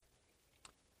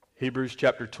Hebrews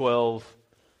chapter 12,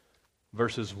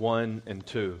 verses 1 and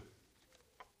 2.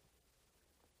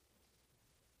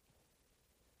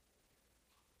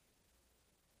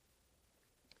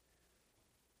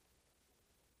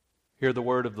 Hear the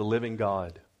word of the living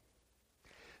God.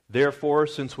 Therefore,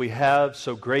 since we have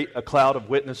so great a cloud of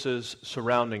witnesses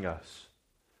surrounding us,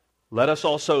 let us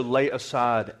also lay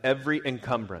aside every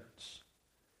encumbrance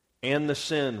and the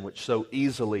sin which so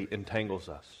easily entangles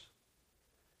us.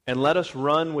 And let us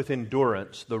run with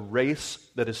endurance the race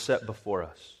that is set before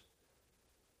us,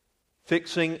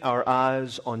 fixing our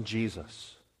eyes on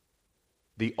Jesus,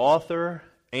 the author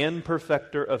and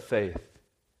perfecter of faith,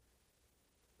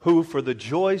 who for the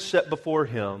joy set before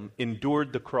him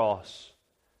endured the cross,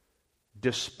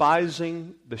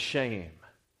 despising the shame,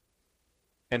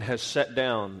 and has sat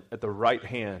down at the right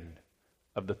hand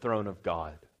of the throne of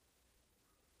God.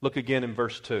 Look again in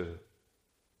verse 2.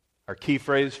 Our key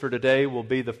phrase for today will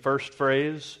be the first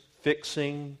phrase,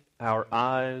 fixing our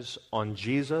eyes on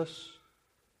Jesus.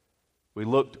 We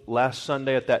looked last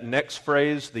Sunday at that next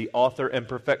phrase, the author and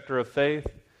perfecter of faith.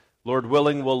 Lord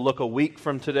willing, we'll look a week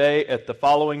from today at the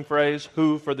following phrase,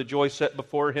 who for the joy set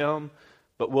before him.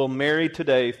 But we'll marry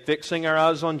today, fixing our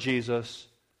eyes on Jesus,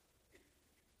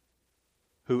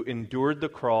 who endured the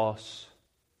cross,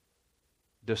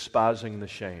 despising the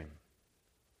shame.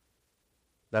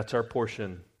 That's our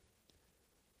portion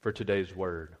for today's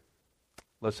word.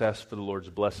 Let's ask for the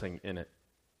Lord's blessing in it.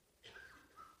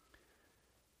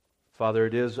 Father,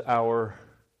 it is our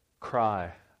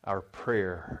cry, our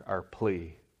prayer, our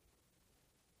plea,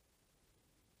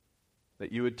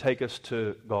 that you would take us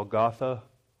to Golgotha,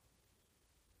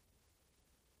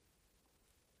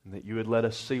 and that you would let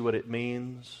us see what it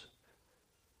means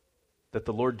that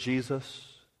the Lord Jesus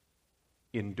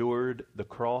endured the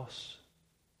cross,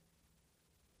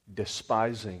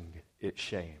 despising its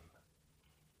shame.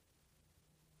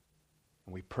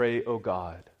 And we pray, O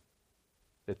God,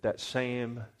 that that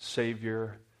same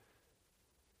Savior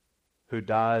who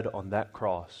died on that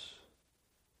cross,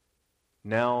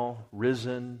 now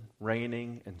risen,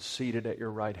 reigning, and seated at your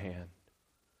right hand,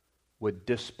 would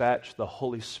dispatch the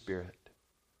Holy Spirit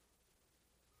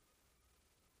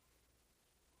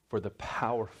for the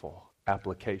powerful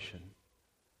application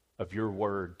of your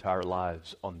word to our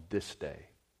lives on this day.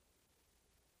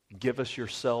 Give us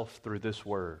yourself through this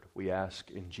word, we ask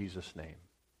in Jesus' name.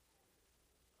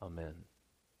 Amen.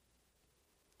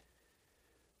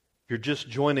 If you're just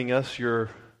joining us, you're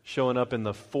showing up in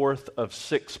the fourth of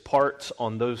 6 parts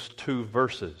on those 2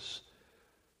 verses.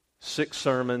 6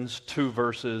 sermons, 2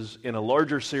 verses in a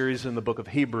larger series in the book of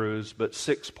Hebrews, but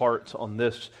 6 parts on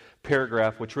this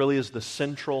paragraph, which really is the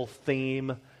central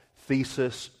theme,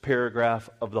 thesis, paragraph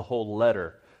of the whole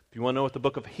letter. If you want to know what the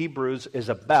book of Hebrews is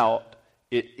about,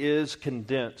 it is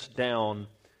condensed down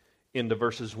into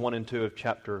verses 1 and 2 of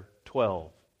chapter 12.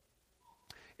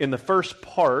 In the first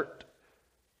part,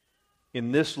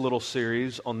 in this little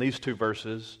series on these 2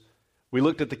 verses, we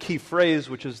looked at the key phrase,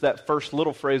 which is that first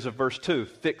little phrase of verse 2,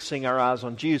 fixing our eyes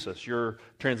on Jesus. Your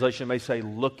translation may say,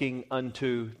 looking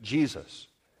unto Jesus.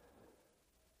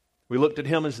 We looked at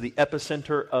him as the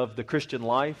epicenter of the Christian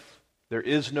life. There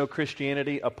is no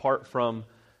Christianity apart from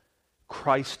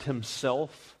Christ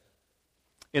himself.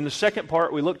 In the second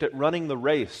part, we looked at running the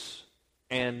race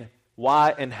and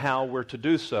why and how we're to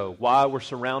do so. Why we're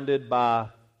surrounded by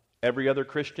every other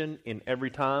Christian in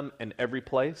every time and every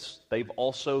place. They've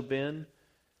also been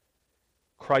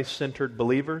Christ-centered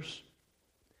believers.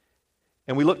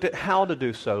 And we looked at how to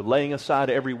do so, laying aside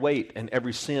every weight and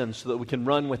every sin so that we can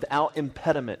run without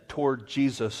impediment toward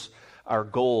Jesus, our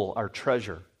goal, our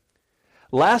treasure.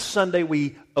 Last Sunday,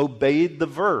 we obeyed the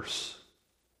verse.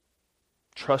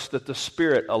 Trust that the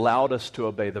Spirit allowed us to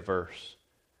obey the verse.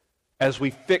 As we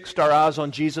fixed our eyes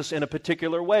on Jesus in a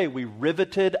particular way, we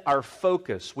riveted our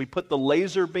focus. We put the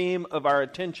laser beam of our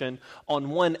attention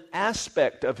on one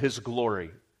aspect of his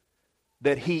glory,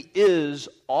 that he is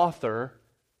author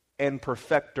and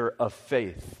perfecter of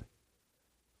faith.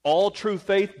 All true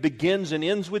faith begins and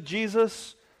ends with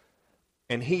Jesus,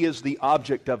 and he is the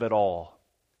object of it all,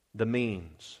 the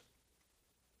means.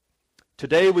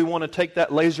 Today we want to take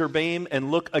that laser beam and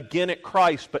look again at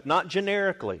Christ, but not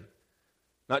generically,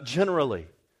 not generally.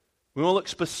 We want to look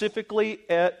specifically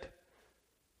at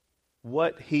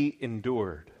what he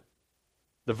endured.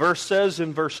 The verse says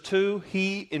in verse 2,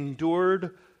 he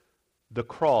endured the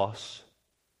cross,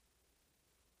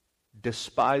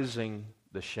 despising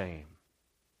the shame.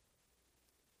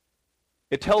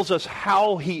 It tells us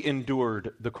how he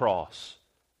endured the cross,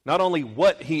 not only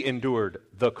what he endured,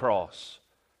 the cross.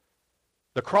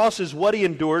 The cross is what he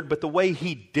endured, but the way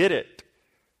he did it.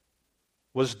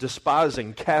 was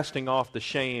despising, casting off the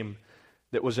shame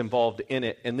that was involved in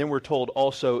it. And then we're told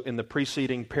also in the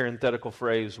preceding parenthetical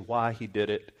phrase why he did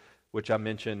it, which I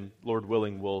mentioned, Lord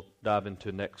willing, we'll dive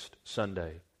into next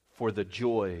Sunday. For the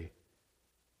joy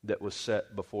that was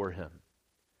set before him.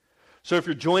 So if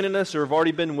you're joining us or have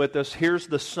already been with us, here's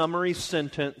the summary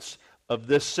sentence of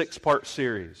this 6-part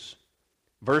series.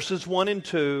 Verses 1 and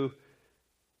 2,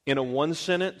 in a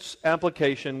one-sentence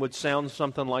application, would sound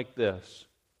something like this.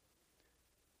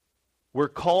 We're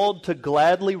called to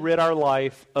gladly rid our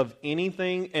life of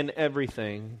anything and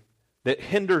everything that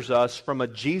hinders us from a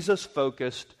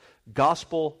Jesus-focused,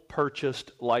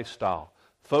 gospel-purchased lifestyle.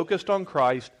 Focused on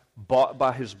Christ, bought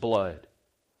by His blood.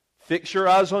 Fix your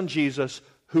eyes on Jesus,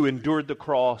 who endured the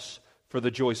cross for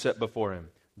the joy set before Him.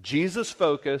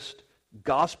 Jesus-focused,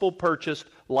 gospel-purchased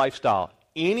lifestyle.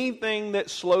 Anything that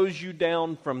slows you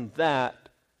down from that,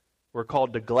 we're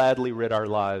called to gladly rid our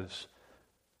lives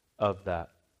of that.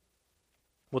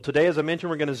 Well, today, as I mentioned,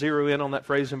 we're going to zero in on that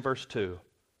phrase in verse 2.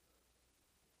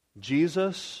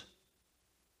 Jesus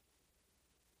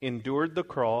endured the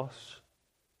cross,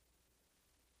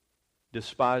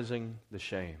 despising the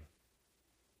shame.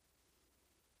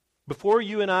 Before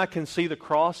you and I can see the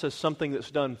cross as something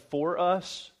that's done for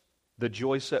us, the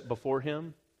joy set before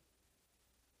Him,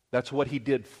 that's what He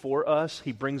did for us.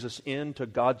 He brings us into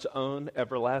God's own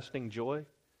everlasting joy.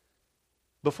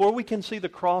 Before we can see the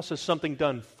cross as something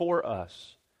done for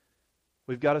us,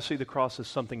 we've got to see the cross as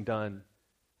something done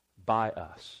by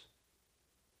us.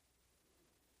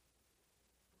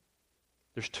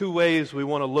 There's 2 ways we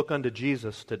want to look unto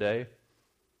Jesus today.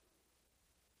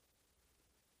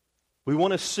 We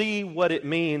want to see what it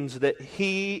means that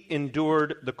He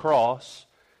endured the cross,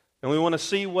 and we want to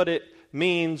see what it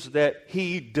means that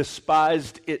He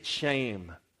despised its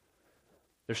shame.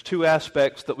 There's 2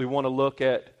 aspects that we want to look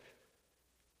at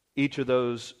each of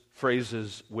those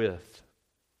phrases with: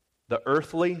 the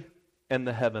earthly and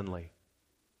the heavenly.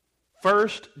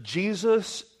 First,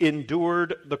 Jesus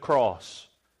endured the cross.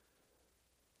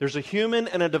 There's a human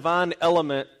and a divine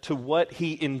element to what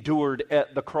He endured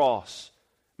at the cross.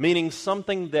 Meaning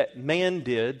something that man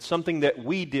did, something that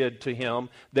we did to Him,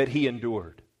 that He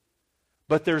endured.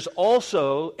 But there's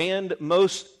also, and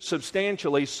most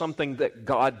substantially, something that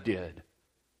God did,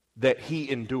 that He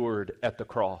endured at the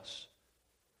cross.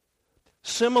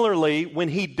 Similarly, when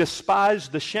He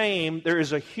despised the shame, there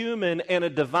is a human and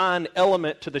a divine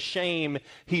element to the shame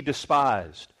He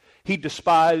despised. He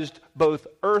despised both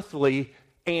earthly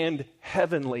and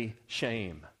heavenly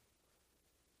shame.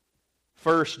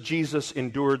 First, Jesus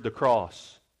endured the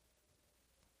cross.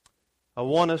 I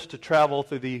want us to travel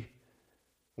through the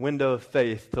window of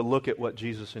faith to look at what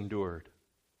Jesus endured.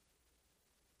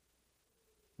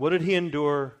 What did He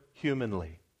endure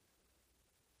humanly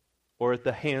or at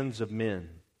the hands of men?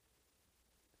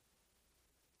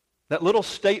 That little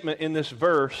statement in this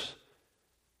verse,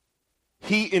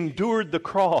 He endured the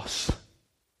cross.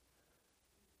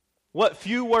 What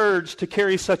few words to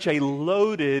carry such a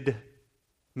loaded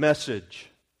message.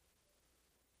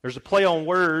 There's a play on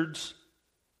words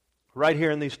right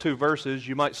here in these 2 verses.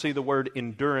 You might see the word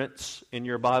endurance in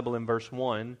your Bible in verse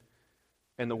 1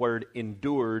 and the word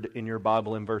endured in your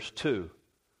Bible in verse 2.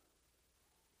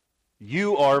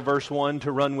 You are, verse 1,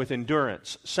 to run with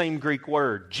endurance. Same Greek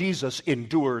word. Jesus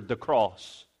endured the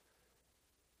cross.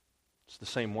 It's the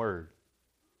same word.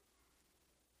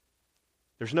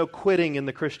 There's no quitting in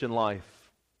the Christian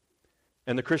life.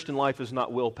 And the Christian life is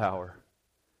not willpower.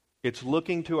 It's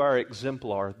looking to our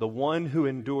exemplar, the one who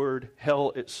endured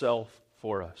hell itself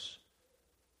for us.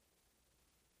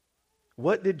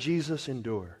 What did Jesus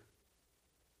endure?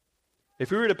 If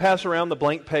we were to pass around the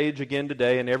blank page again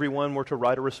today and everyone were to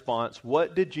write a response,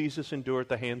 what did Jesus endure at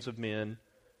the hands of men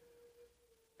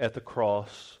at the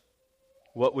cross?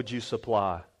 What would you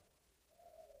supply?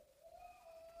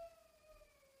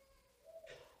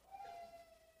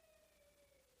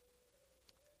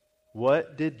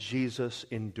 What did Jesus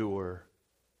endure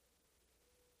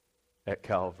at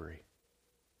Calvary?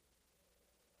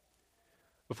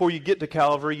 Before you get to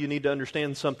Calvary, you need to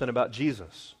understand something about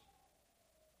Jesus.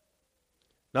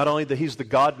 Not only that He's the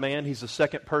God-man, He's the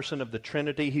second person of the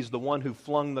Trinity. He's the one who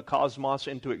flung the cosmos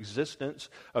into existence,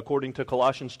 according to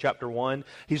Colossians chapter 1.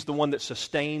 He's the one that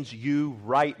sustains you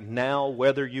right now,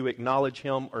 whether you acknowledge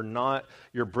Him or not.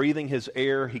 You're breathing His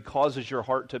air. He causes your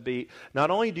heart to beat.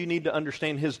 Not only do you need to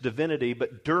understand His divinity,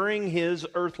 but during His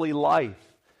earthly life,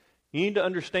 you need to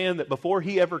understand that before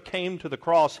He ever came to the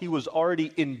cross, He was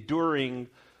already enduring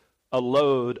a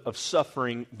load of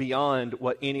suffering beyond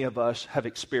what any of us have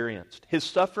experienced. His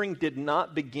suffering did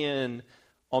not begin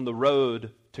on the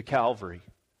road to Calvary.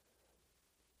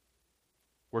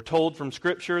 We're told from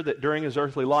Scripture that during his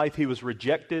earthly life he was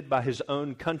rejected by his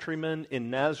own countrymen in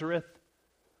Nazareth.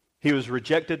 He was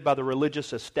rejected by the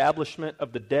religious establishment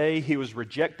of the day. He was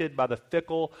rejected by the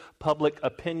fickle public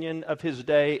opinion of his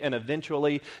day. And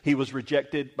eventually he was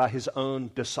rejected by his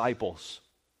own disciples,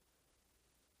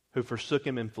 who forsook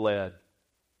him and fled,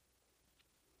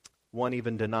 one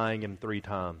even denying him 3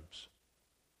 times.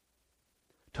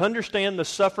 To understand the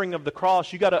suffering of the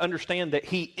cross, you got to understand that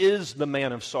he is the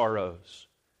man of sorrows.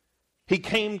 He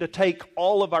came to take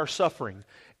all of our suffering.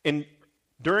 And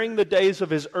during the days of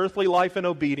his earthly life and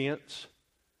obedience,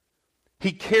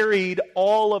 he carried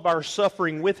all of our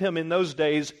suffering with him in those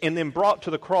days, and then brought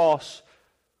to the cross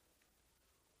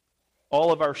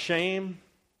all of our shame,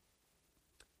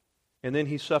 and then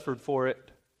he suffered for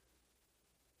it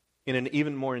in an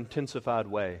even more intensified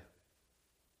way.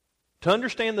 To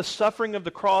understand the suffering of the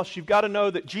cross, you've got to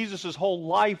know that Jesus' whole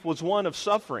life was one of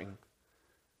suffering.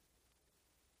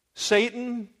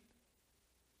 Satan,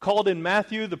 called in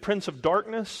Matthew the prince of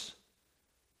darkness,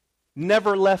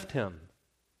 never left him.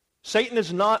 Satan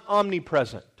is not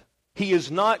omnipresent. He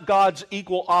is not God's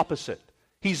equal opposite.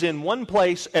 He's in one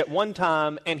place at one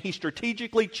time, and he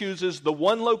strategically chooses the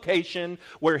one location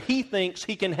where he thinks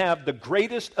he can have the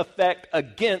greatest effect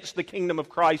against the kingdom of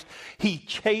Christ. He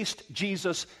chased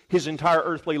Jesus his entire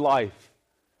earthly life.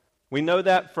 We know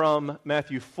that from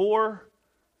Matthew 4.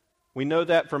 We know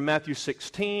that from Matthew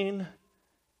 16.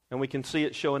 And we can see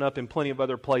it showing up in plenty of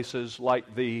other places,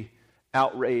 like the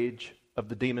outrage of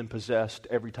the demon-possessed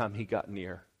every time he got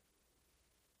near.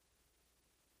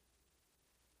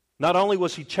 Not only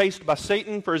was he chased by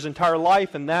Satan for his entire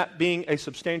life, and that being a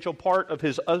substantial part of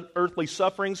his earthly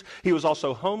sufferings, he was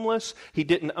also homeless. He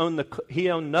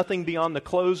owned nothing beyond the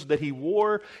clothes that he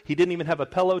wore. He didn't even have a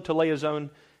pillow to lay his own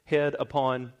head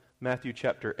upon. Matthew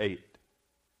chapter 8.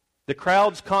 The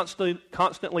crowds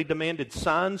constantly demanded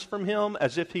signs from him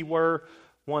as if he were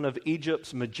one of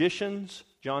Egypt's magicians.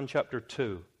 John chapter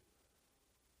 2.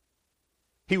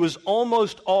 He was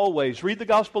almost always, read the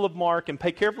Gospel of Mark and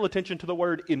pay careful attention to the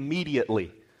word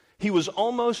immediately. He was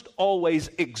almost always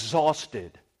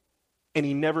exhausted, and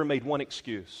he never made one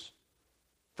excuse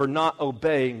for not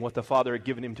obeying what the Father had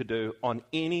given him to do on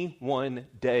any one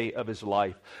day of his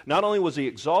life. Not only was he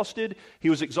exhausted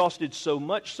so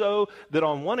much so that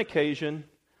on one occasion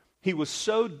he was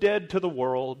so dead to the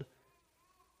world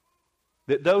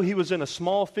that though he was in a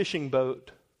small fishing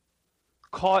boat,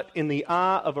 caught in the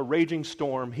eye of a raging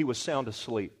storm, he was sound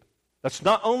asleep. That's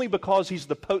not only because he's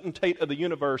the potentate of the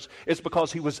universe, it's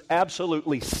because he was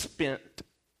absolutely spent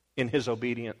in his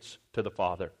obedience to the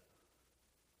Father.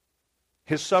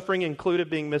 His suffering included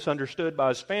being misunderstood by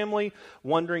his family,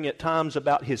 wondering at times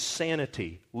about his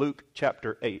sanity. Luke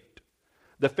chapter 8.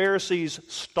 The Pharisees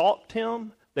stalked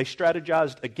him. They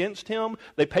strategized against him.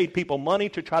 They paid people money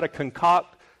to try to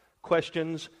concoct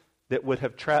questions that would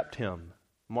have trapped him.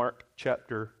 Mark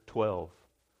chapter 12.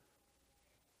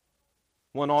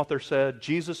 One author said,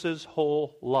 Jesus'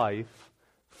 whole life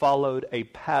followed a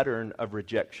pattern of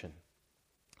rejection.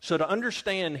 So to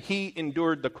understand he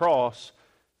endured the cross,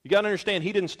 you got to understand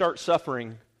he didn't start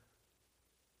suffering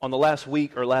on the last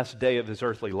week or last day of his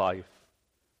earthly life.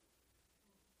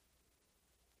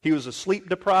 He was a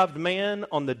sleep-deprived man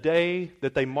on the day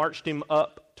that they marched him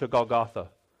up to Golgotha.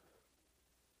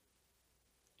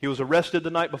 He was arrested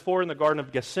the night before in the Garden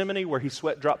of Gethsemane, where he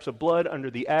sweat drops of blood under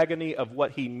the agony of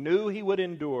what he knew he would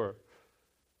endure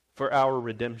for our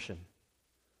redemption.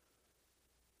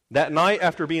 That night,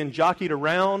 after being jockeyed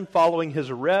around following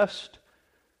his arrest,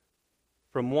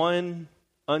 from one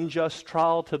unjust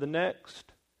trial to the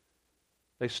next,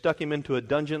 they stuck him into a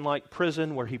dungeon-like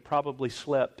prison where he probably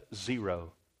slept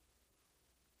 0.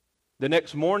 The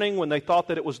next morning, when they thought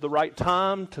that it was the right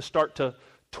time to start to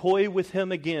toy with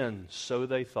him again, so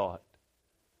they thought.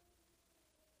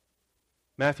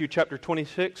 Matthew chapter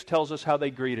 26 tells us how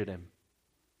they greeted him.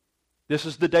 This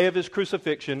is the day of his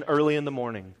crucifixion, early in the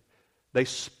morning.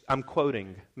 I'm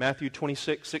quoting Matthew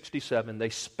 26:67. They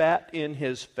spat in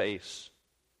his face.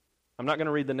 I'm not going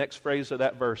to read the next phrase of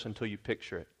that verse until you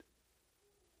picture it.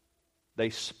 They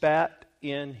spat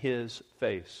in his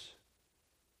face.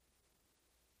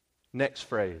 Next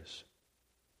phrase.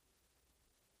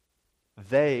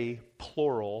 They,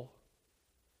 plural,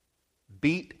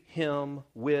 beat him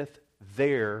with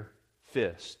their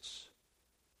fists.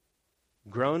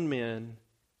 Grown men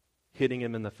hitting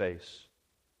him in the face.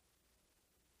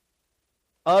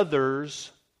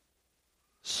 Others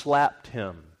slapped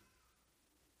him.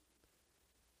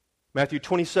 Matthew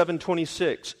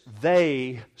 27:26,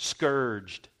 they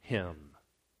scourged him.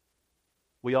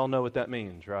 We all know what that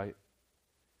means, right?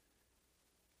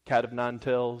 Cat of nine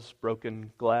tails,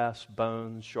 broken glass,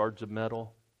 bones, shards of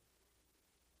metal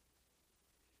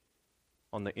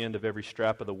on the end of every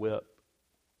strap of the whip.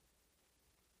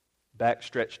 Back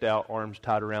stretched out, arms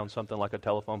tied around something like a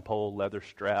telephone pole, leather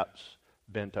straps,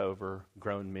 bent over,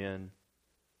 grown men.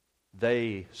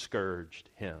 They scourged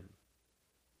him.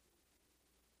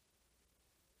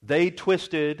 They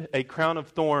twisted a crown of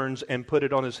thorns and put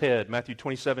it on his head. Matthew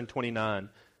 27:29.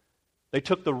 They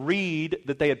took the reed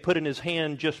that they had put in his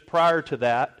hand just prior to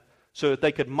that so that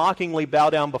they could mockingly bow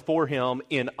down before him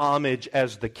in homage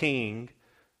as the king.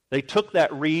 They took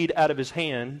that reed out of his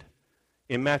hand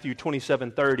in Matthew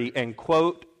 27:30 and,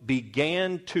 quote,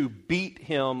 began to beat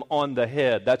him on the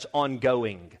head. That's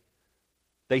ongoing.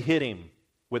 They hit him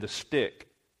with a stick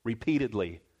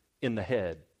repeatedly in the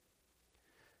head.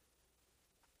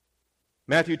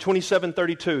 Matthew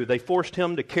 27:32, they forced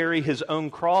him to carry his own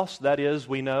cross, that is,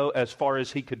 we know, as far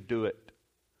as he could do it.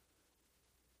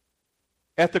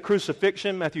 At the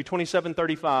crucifixion, Matthew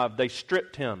 27:35, they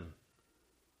stripped him,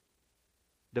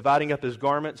 dividing up his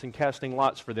garments and casting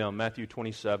lots for them, Matthew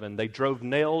 27. They drove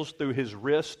nails through his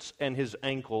wrists and his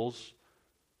ankles.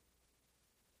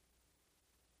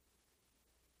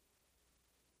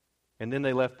 And then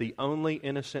they left the only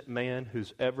innocent man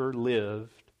who's ever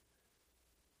lived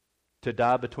to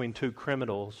die between two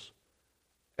criminals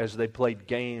as they played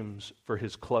games for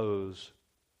his clothes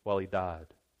while he died.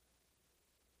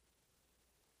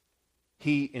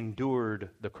 He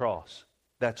endured the cross.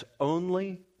 That's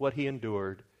only what he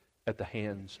endured at the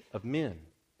hands of men.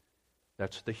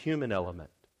 That's the human element.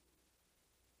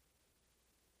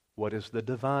 What is the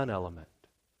divine element?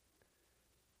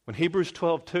 When Hebrews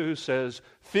 12:2 says,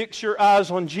 fix your eyes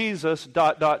on Jesus, ...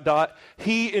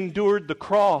 he endured the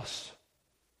cross.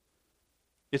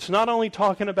 It's not only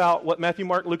talking about what Matthew,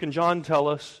 Mark, Luke, and John tell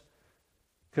us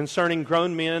concerning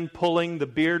grown men pulling the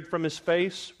beard from his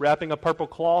face, wrapping a purple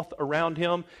cloth around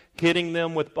him, hitting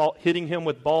him with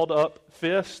balled up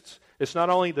fists. It's not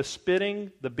only the spitting,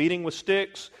 the beating with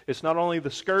sticks. It's not only the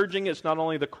scourging. It's not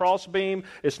only the crossbeam.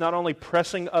 It's not only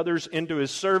pressing others into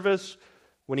his service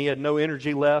when he had no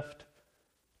energy left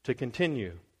to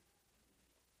continue.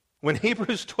 When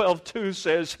Hebrews 12:2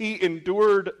 says he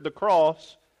endured the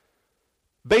cross,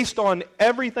 based on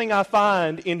everything I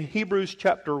find in Hebrews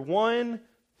chapter 1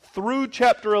 through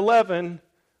chapter 11,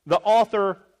 the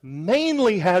author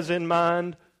mainly has in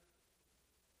mind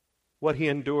what he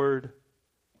endured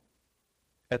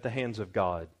at the hands of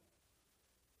God.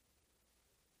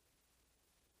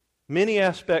 Many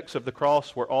aspects of the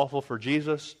cross were awful for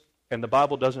Jesus, and the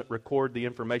Bible doesn't record the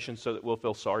information so that we'll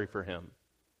feel sorry for him.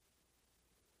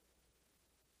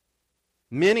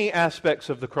 Many aspects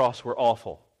of the cross were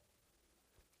awful.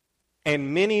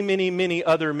 And many, many, many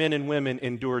other men and women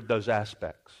endured those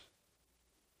aspects.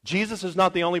 Jesus is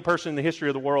not the only person in the history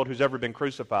of the world who's ever been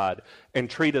crucified and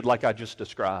treated like I just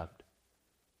described.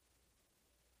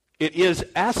 It is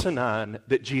asinine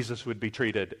that Jesus would be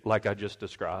treated like I just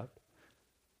described.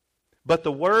 But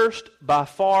the worst, by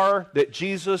far, that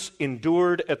Jesus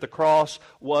endured at the cross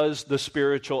was the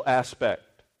spiritual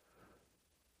aspect.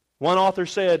 One author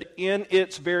said, in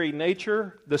its very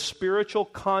nature, the spiritual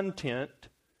content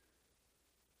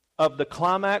of the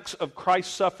climax of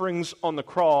Christ's sufferings on the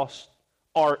cross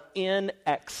are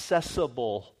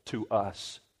inaccessible to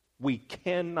us. We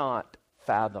cannot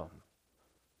fathom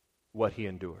what he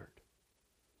endured.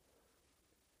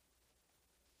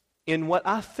 In what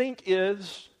I think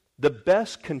is the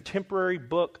best contemporary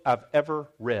book I've ever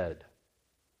read,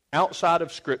 outside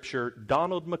of Scripture,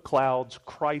 Donald MacLeod's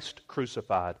Christ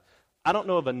Crucified. I don't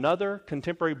know of another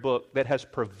contemporary book that has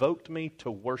provoked me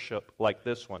to worship like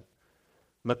this one.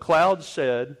 MacLeod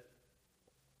said,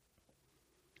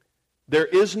 there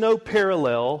is no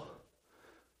parallel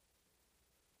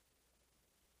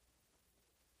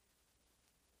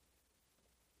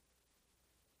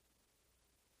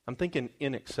I'm thinking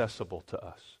inaccessible to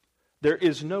us. There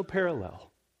is no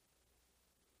parallel.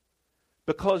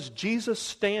 Because Jesus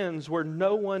stands where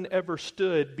no one ever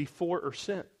stood before or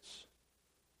since.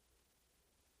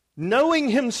 Knowing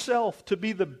himself to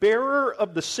be the bearer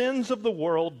of the sins of the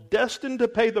world, destined to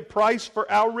pay the price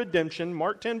for our redemption,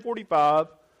 Mark 10:45,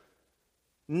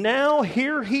 now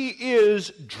here he is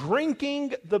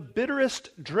drinking the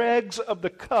bitterest dregs of the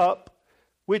cup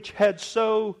which had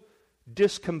so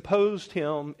discomposed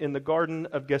him in the Garden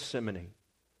of Gethsemane.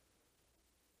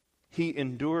 He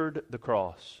endured the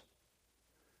cross.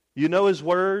 You know his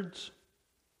words.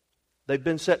 They've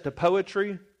been set to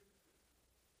poetry.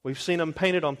 We've seen them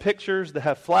painted on pictures that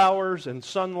have flowers and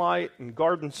sunlight and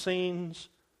garden scenes.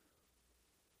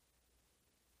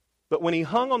 But when he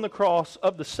hung on the cross,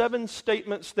 of the 7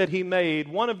 statements that he made,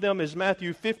 one of them is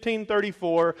Matthew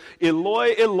 15:34,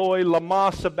 Eloi, Eloi,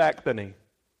 lama sabachthani.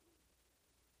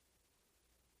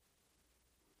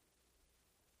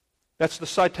 That's the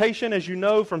citation, as you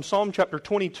know, from Psalm chapter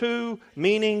 22,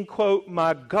 meaning, quote,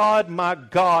 my God,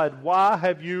 why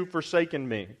have you forsaken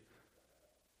me?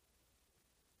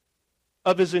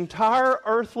 Of his entire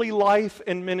earthly life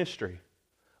and ministry,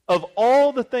 of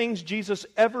all the things Jesus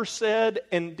ever said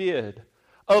and did,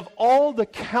 of all the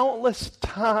countless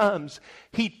times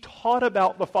he taught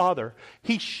about the Father,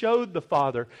 he showed the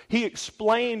Father, he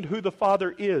explained who the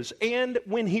Father is, and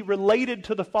when he related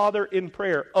to the Father in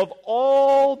prayer, of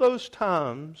all those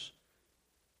times,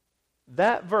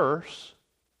 that verse,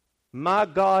 my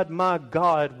God,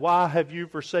 why have you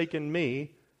forsaken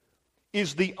me,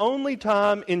 is the only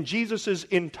time in Jesus'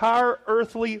 entire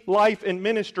earthly life and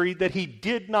ministry that he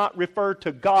did not refer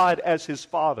to God as his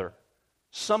Father.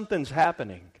 Something's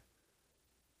happening.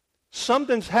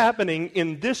 Something's happening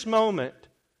in this moment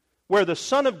where the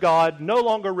Son of God no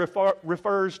longer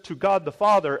refers to God the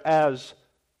Father as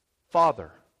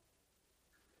Father.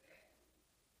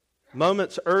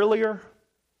 Moments earlier,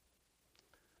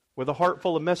 with a heart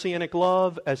full of messianic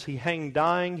love, as he hung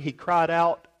dying, he cried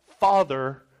out,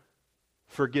 Father,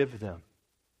 forgive them,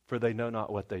 for they know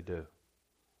not what they do.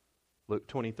 Luke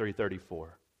 23:34.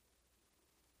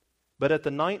 But at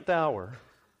the 9th hour,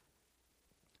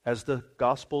 as the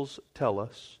Gospels tell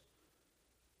us,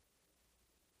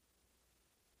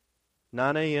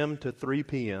 9 a.m. to 3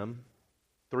 p.m.,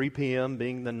 3 p.m.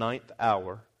 being the 9th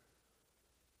hour,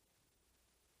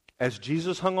 as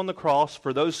Jesus hung on the cross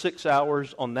for those 6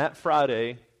 hours on that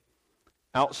Friday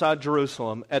outside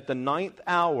Jerusalem, at the 9th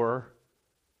hour,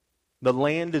 the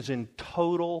land is in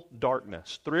total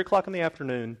darkness. 3 o'clock in the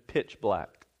afternoon, pitch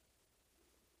black.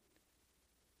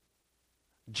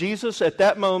 Jesus at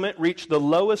that moment reached the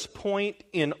lowest point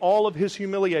in all of his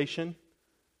humiliation.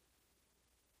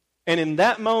 And in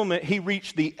that moment, he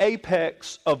reached the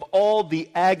apex of all the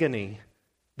agony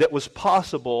that was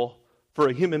possible for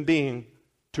a human being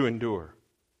to endure.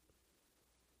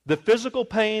 The physical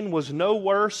pain was no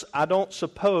worse, I don't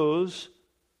suppose,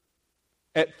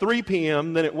 at 3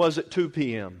 p.m. than it was at 2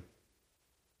 p.m.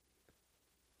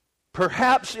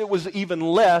 Perhaps it was even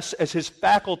less as his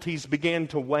faculties began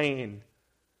to wane.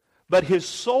 But his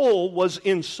soul was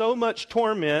in so much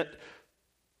torment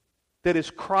that his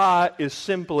cry is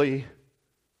simply,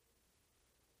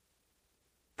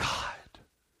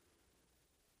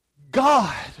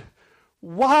 God,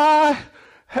 why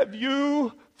have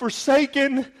you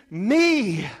forsaken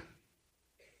me?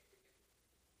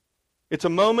 It's a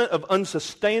moment of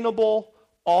unsustainable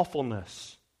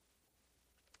awfulness.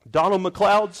 Donald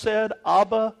McLeod said,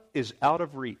 Abba is out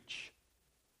of reach.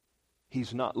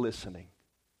 He's not listening.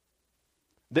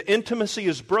 The intimacy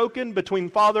is broken between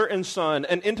father and son,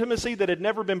 an intimacy that had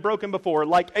never been broken before.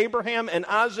 Like Abraham and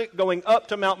Isaac going up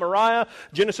to Mount Moriah,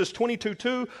 Genesis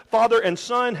 22:2, father and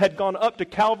son had gone up to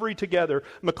Calvary together.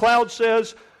 McLeod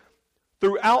says,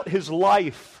 throughout his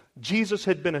life, Jesus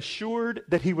had been assured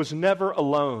that he was never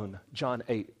alone, John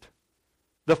 8.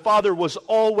 The Father was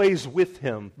always with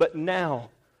him, but now,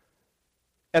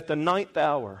 at the 9th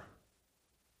hour,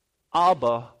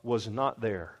 Abba was not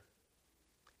there.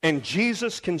 And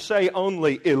Jesus can say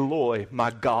only, Eloi,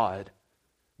 my God.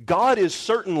 God is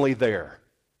certainly there,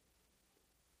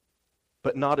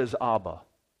 but not as Abba.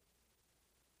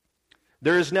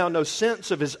 There is now no sense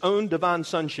of his own divine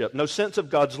sonship, no sense of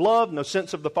God's love, no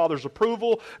sense of the Father's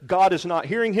approval. God is not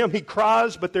hearing him. He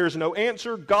cries, but there is no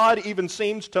answer. God even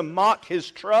seems to mock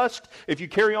his trust. If you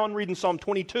carry on reading Psalm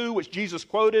 22, which Jesus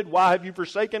quoted, why have you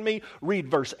forsaken me? Read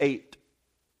verse 8.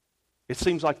 It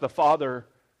seems like the Father,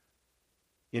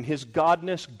 in his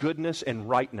godness, goodness, and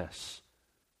rightness,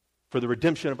 for the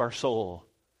redemption of our soul,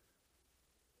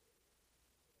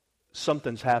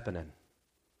 something's happening.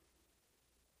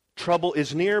 Trouble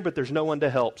is near, but there's no one to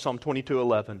help. Psalm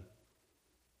 22:11.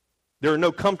 There are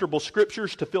no comfortable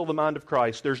scriptures to fill the mind of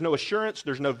Christ. There's no assurance.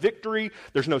 There's no victory.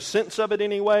 There's no sense of it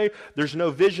anyway. There's no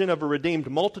vision of a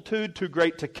redeemed multitude too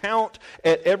great to count.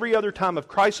 At every other time of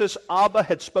crisis, Abba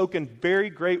had spoken very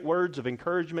great words of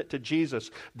encouragement to Jesus.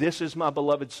 This is my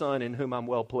beloved Son in whom I'm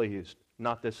well pleased.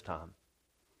 Not this time.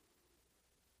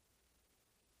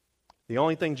 The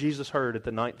only thing Jesus heard at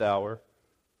the 9th hour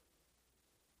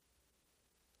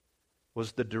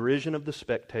was the derision of the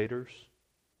spectators,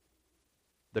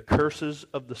 the curses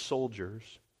of the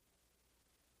soldiers,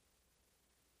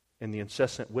 and the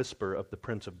incessant whisper of the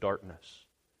Prince of Darkness.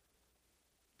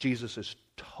 Jesus is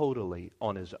totally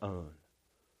on his own.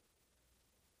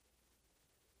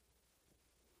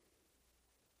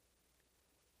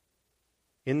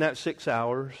 in that 6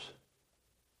 hours,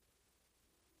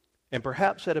 and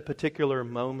perhaps at a particular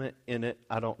moment in it,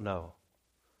 I don't know.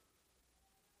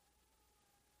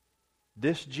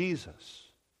 This Jesus,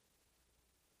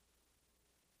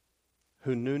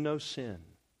 who knew no sin,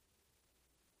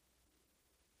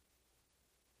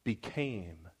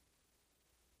 became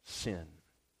sin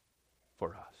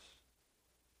for us.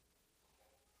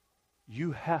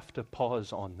 You have to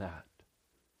pause on that.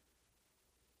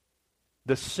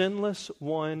 The sinless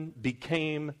one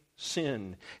became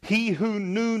sin. He who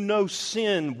knew no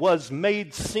sin was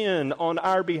made sin on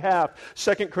our behalf.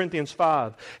 2 Corinthians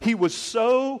 5. He was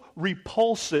so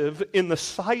repulsive in the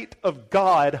sight of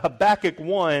God, Habakkuk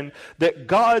 1, that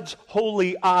God's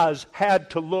holy eyes had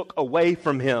to look away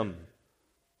from him.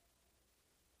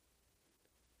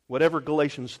 Whatever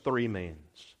Galatians 3 means.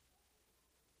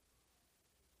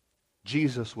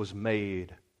 Jesus was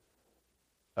made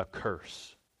a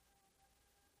curse.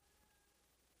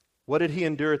 What did he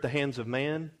endure at the hands of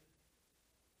man?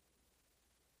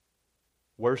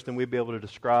 Worse than we'd be able to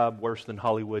describe, worse than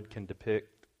Hollywood can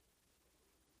depict.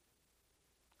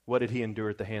 What did he endure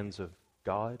at the hands of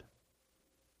God?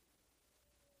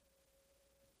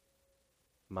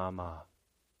 My.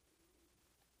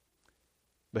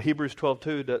 But Hebrews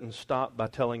 12:2 doesn't stop by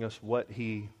telling us what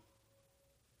he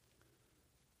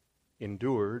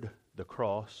endured, the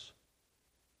cross.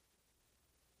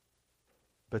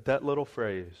 But that little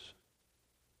phrase,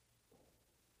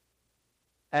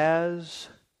 as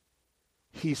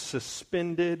he's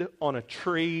suspended on a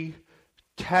tree,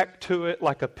 tacked to it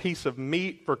like a piece of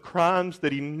meat for crimes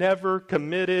that he never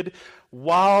committed,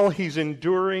 while he's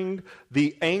enduring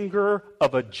the anger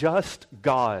of a just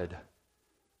God.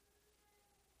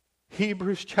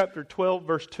 Hebrews chapter 12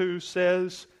 verse 2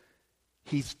 says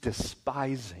he's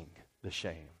despising the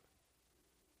shame.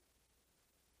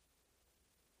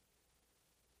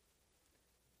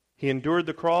 He endured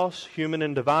the cross, human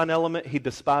and divine element. He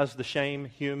despised the shame,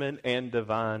 human and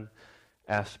divine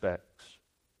aspects.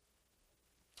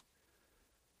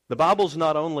 The Bible's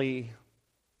not only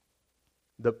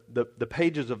the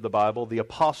pages of the Bible, the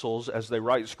apostles, as they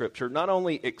write Scripture, not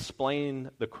only explain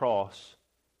the cross,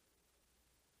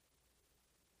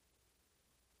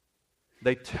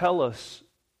 they tell us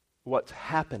what's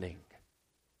happening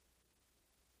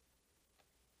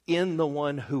in the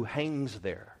one who hangs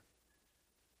there.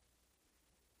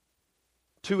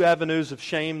 Two avenues of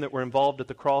shame that were involved at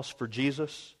the cross for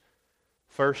Jesus.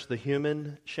 First, the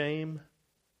human shame.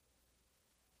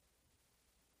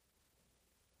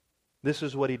 This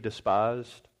is what he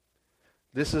despised.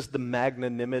 This is the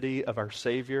magnanimity of our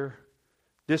Savior.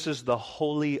 This is the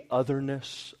holy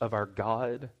otherness of our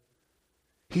God.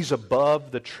 He's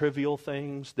above the trivial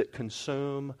things that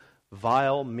consume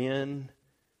vile men.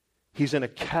 He's in a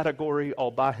category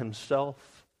all by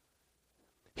himself.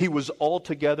 He was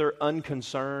altogether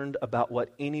unconcerned about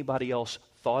what anybody else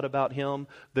thought about him.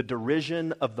 The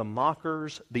derision of the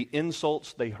mockers, the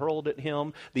insults they hurled at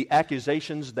him, the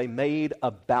accusations they made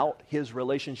about his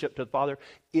relationship to the Father.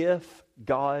 If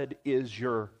God is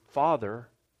your Father,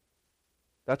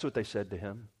 that's what they said to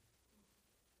him.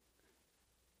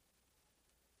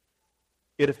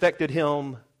 It affected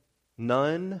him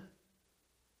none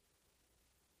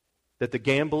that the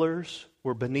gamblers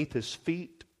were beneath his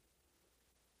feet,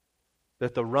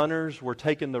 that the runners were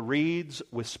taking the reeds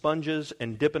with sponges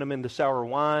and dipping them into sour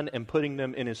wine and putting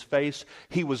them in his face.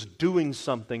 He was doing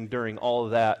something during all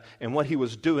of that, and what he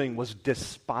was doing was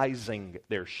despising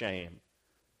their shame.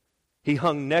 He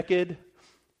hung naked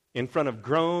in front of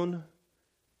grown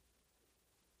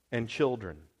and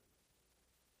children,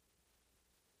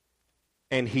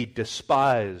 and he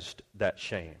despised that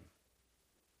shame.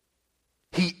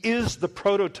 He is the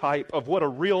prototype of what a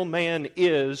real man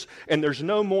is, and there's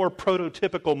no more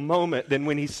prototypical moment than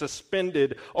when he's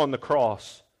suspended on the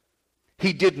cross.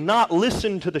 He did not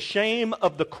listen to the shame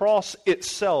of the cross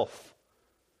itself.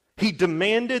 He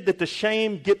demanded that the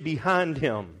shame get behind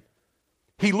him.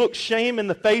 He looked shame in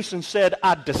the face and said,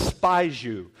 I despise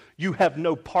you. You have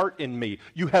no part in me.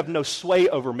 You have no sway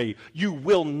over me. You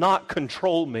will not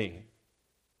control me.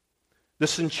 The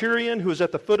centurion who was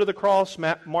at the foot of the cross,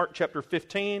 Mark chapter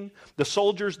 15. The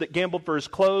soldiers that gambled for his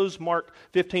clothes, Mark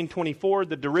 15:24.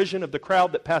 The derision of the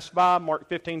crowd that passed by, Mark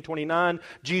 15:29.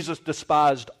 Jesus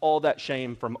despised all that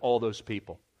shame from all those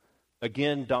people.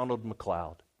 Again, Donald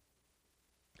McLeod.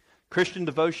 Christian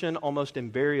devotion almost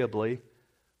invariably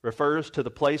refers to the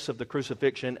place of the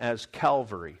crucifixion as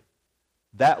Calvary.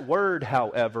 That word,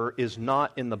 however, is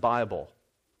not in the Bible.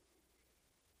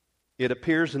 It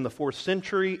appears in the 4th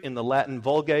century in the Latin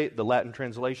Vulgate, the Latin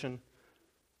translation.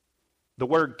 The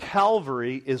word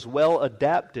Calvary is well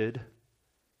adapted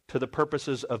to the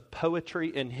purposes of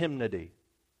poetry and hymnody,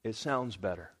 it sounds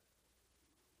better.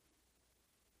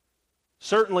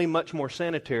 Certainly much more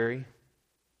sanitary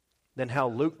than how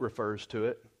Luke refers to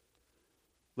it.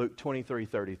 Luke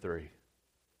 23:33.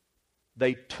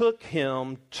 They took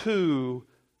him to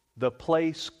the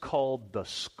place called the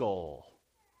skull.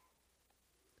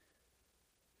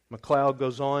 MacLeod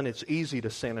goes on, it's easy to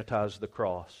sanitize the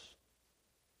cross,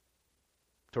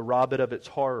 to rob it of its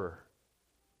horror,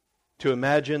 to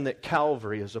imagine that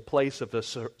Calvary is a place of a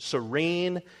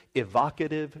serene,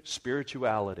 evocative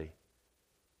spirituality.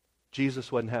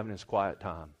 Jesus wasn't having his quiet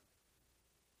time.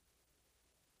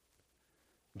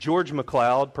 George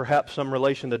MacLeod, perhaps some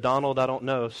relation to Donald, I don't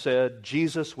know, said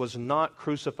Jesus was not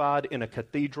crucified in a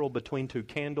cathedral between two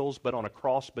candles, but on a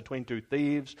cross between two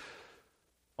thieves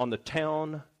on the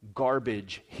town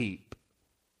garbage heap.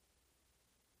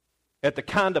 At the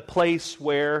kind of place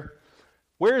where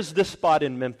is this spot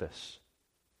in Memphis?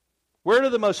 Where do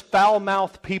the most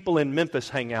foul-mouthed people in Memphis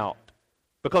hang out?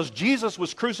 Because Jesus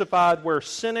was crucified where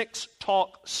cynics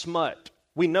talk smut.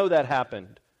 We know that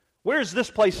happened. Where's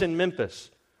this place in Memphis?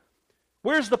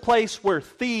 Where's the place where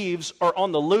thieves are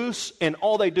on the loose and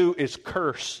all they do is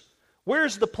curse?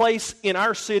 Where's the place in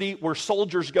our city where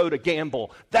soldiers go to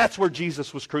gamble? That's where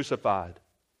Jesus was crucified.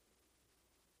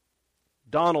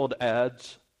 Donald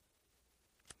adds,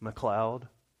 MacLeod,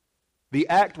 the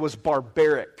act was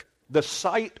barbaric. The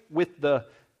sight with the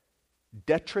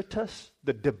detritus,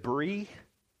 the debris,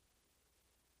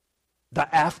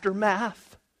 the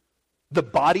aftermath, the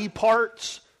body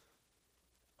parts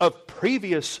of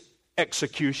previous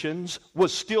executions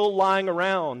was still lying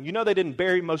around. You know they didn't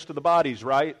bury most of the bodies,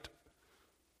 right?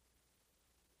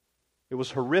 It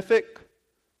was horrific.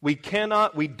 We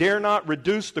dare not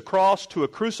reduce the cross to a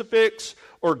crucifix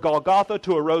or Golgotha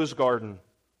to a rose garden.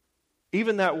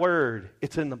 Even that word,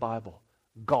 it's in the Bible.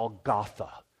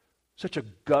 Golgotha. Such a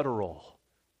guttural,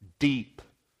 deep,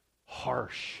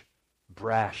 harsh,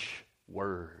 brash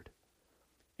word.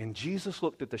 And Jesus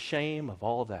looked at the shame of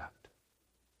all that.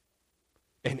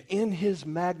 And in his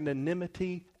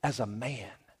magnanimity as a man,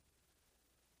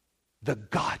 the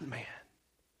God-man,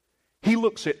 he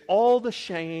looks at all the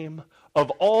shame of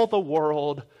all the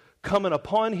world coming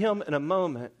upon him in a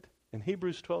moment. And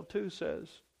Hebrews 12:2 says,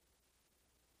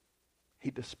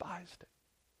 he despised it.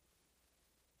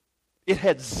 It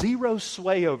had zero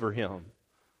sway over him.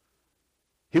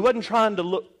 He wasn't trying to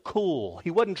look cool. He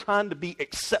wasn't trying to be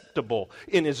acceptable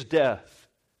in his death.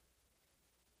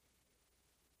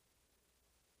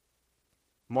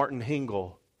 Martin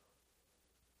Hengel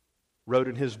wrote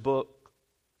in his book,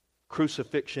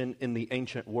 Crucifixion in the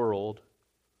Ancient World,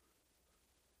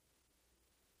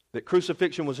 that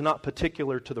crucifixion was not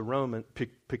peculiar to the Romans.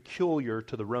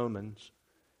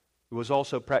 It was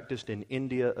also practiced in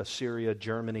India, Assyria,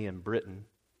 Germany, and Britain.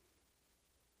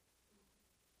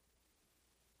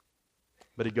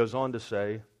 But he goes on to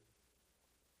say,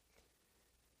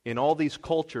 in all these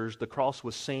cultures, the cross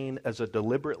was seen as a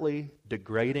deliberately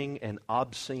degrading and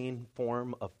obscene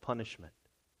form of punishment,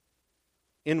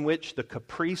 in which the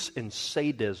caprice and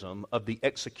sadism of the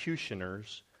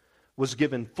executioners was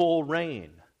given full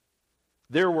reign.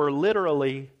 There were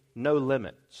literally no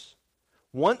limits.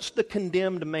 Once the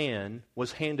condemned man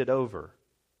was handed over,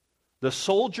 the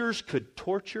soldiers could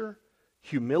torture,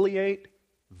 humiliate,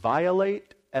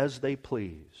 violate as they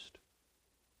pleased.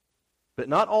 But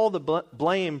not all the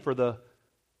blame for the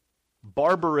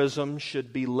barbarism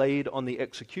should be laid on the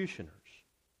executioners.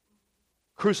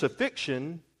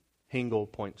 Crucifixion,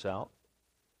 Hengel points out,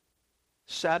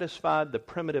 satisfied the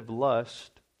primitive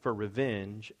lust for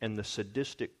revenge and the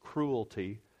sadistic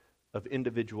cruelty of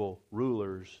individual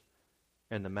rulers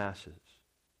and the masses.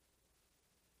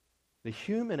 The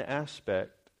human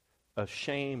aspect of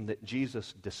shame that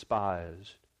Jesus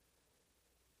despised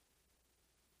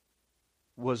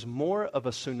was more of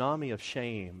a tsunami of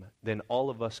shame than all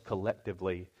of us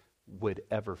collectively would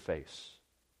ever face.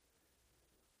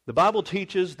 The Bible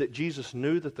teaches that Jesus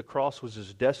knew that the cross was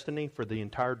his destiny for the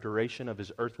entire duration of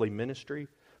his earthly ministry.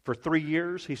 For 3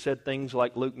 years, he said things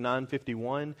like Luke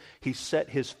 9:51, he set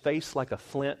his face like a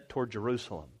flint toward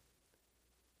Jerusalem.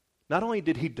 Not only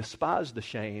did he despise the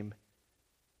shame,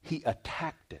 he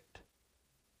attacked it.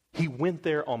 He went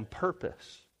there on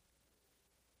purpose.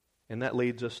 And that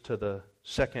leads us to the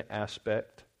second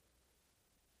aspect.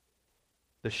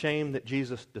 The shame that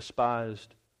Jesus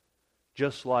despised,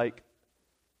 just like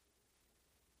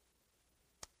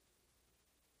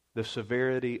the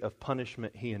severity of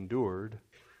punishment he endured,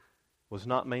 was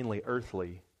not mainly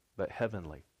earthly, but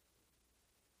heavenly.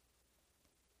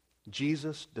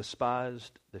 Jesus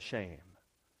despised the shame.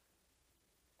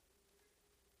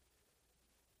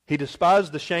 He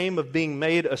despised the shame of being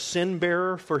made a sin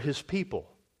bearer for his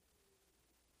people.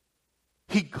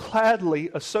 He gladly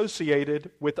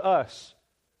associated with us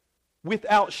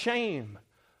without shame.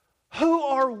 Who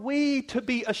are we to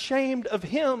be ashamed of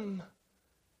him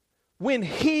when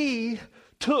he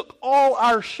took all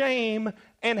our shame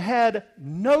and had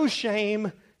no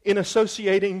shame in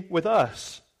associating with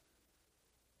us?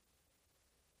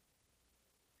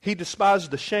 He despised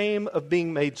the shame of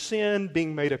being made sin,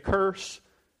 being made a curse,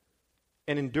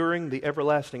 and enduring the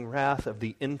everlasting wrath of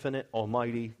the infinite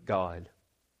Almighty God.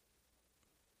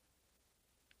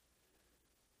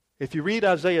 If you read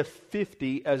Isaiah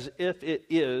 50 as if it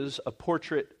is a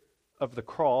portrait of the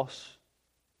cross,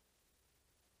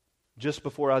 just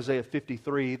before Isaiah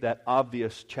 53, that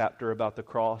obvious chapter about the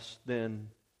cross,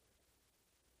 then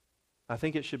I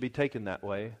think it should be taken that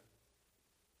way.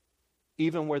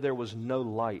 Even where there was no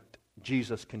light,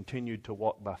 Jesus continued to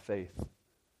walk by faith.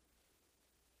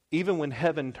 Even when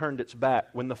heaven turned its back,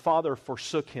 when the Father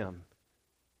forsook him,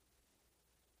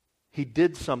 he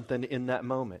did something in that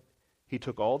moment. He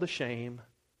took all the shame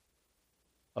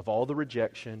of all the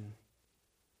rejection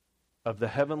of the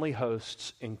heavenly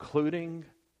hosts, including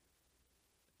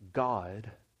God,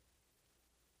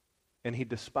 and he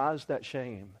despised that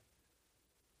shame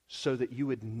so that you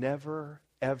would never,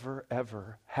 ever,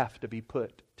 ever have to be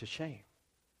put to shame.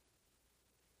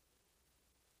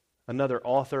 Another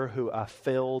author who I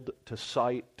failed to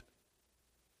cite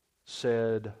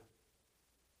said,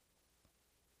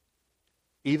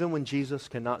 even when Jesus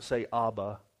cannot say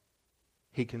Abba,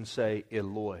 he can say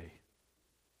Eloi.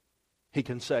 He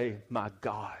can say, my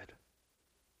God.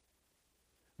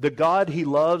 The God he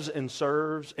loves and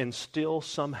serves and still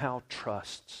somehow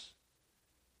trusts.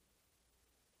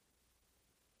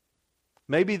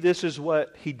 Maybe this is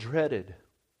what he dreaded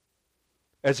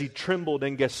as he trembled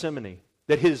in Gethsemane.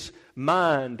 That his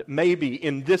mind, maybe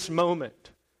in this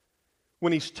moment,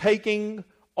 when he's taking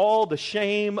all the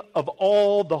shame of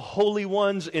all the holy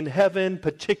ones in heaven,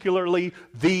 particularly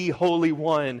the Holy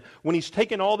One, when he's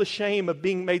taken all the shame of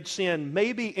being made sin,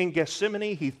 maybe in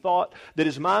Gethsemane he thought that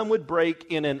his mind would break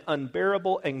in an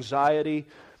unbearable anxiety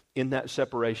in that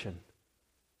separation.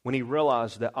 When he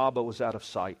realized that Abba was out of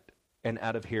sight and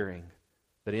out of hearing,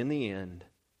 but in the end,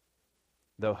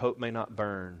 though hope may not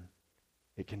burn,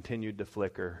 it continued to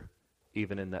flicker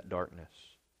even in that darkness.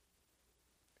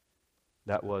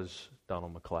 That was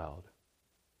Donald McLeod.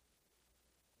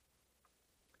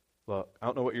 Look, I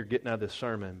don't know what you're getting out of this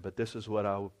sermon, but this is what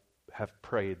I have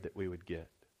prayed that we would get.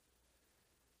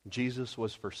 Jesus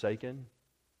was forsaken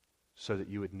so that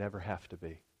you would never have to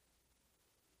be.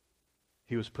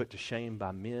 He was put to shame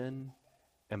by men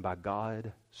and by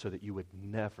God so that you would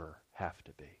never have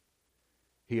to be.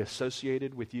 He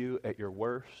associated with you at your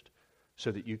worst so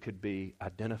that you could be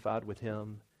identified with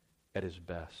him at his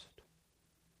best.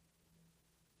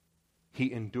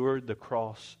 He endured the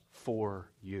cross for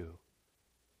you.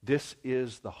 This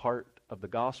is the heart of the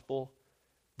gospel.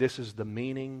 This is the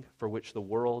meaning for which the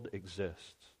world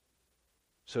exists.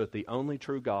 So that the only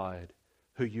true God,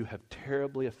 who you have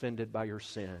terribly offended by your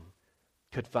sin,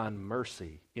 could find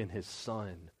mercy in his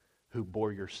Son, who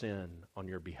bore your sin on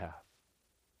your behalf.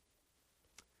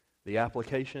 The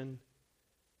application,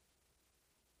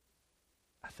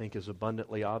 I think, is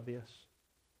abundantly obvious.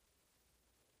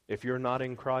 If you're not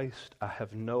in Christ, I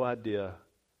have no idea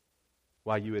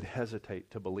why you would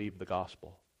hesitate to believe the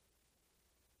gospel.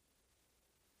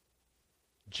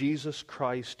 Jesus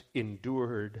Christ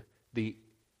endured the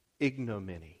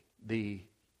ignominy, the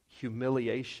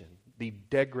humiliation, the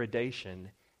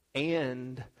degradation,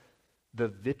 and the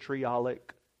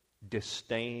vitriolic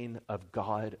disdain of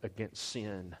God against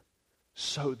sin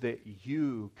so that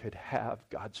you could have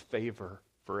God's favor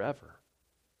forever.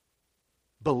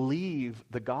 Believe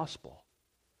the gospel.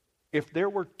 If there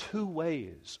were 2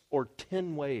 ways or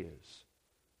 10 ways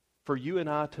for you and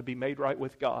I to be made right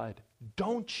with God,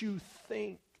 don't you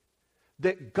think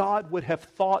that God would have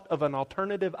thought of an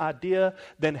alternative idea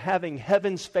than having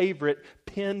heaven's favorite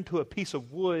pinned to a piece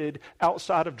of wood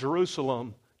outside of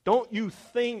Jerusalem? Don't you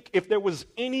think if there was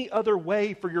any other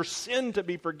way for your sin to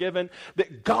be forgiven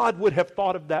that God would have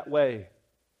thought of that way?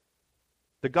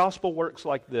 The gospel works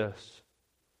like this.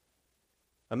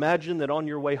 Imagine that on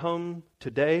your way home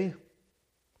today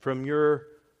from your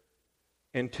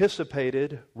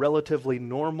anticipated, relatively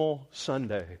normal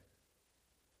Sunday,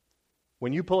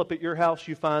 when you pull up at your house,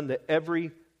 you find that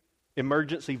every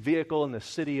emergency vehicle in the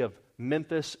city of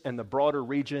Memphis and the broader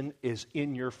region is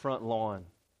in your front lawn.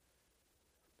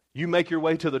 You make your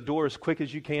way to the door as quick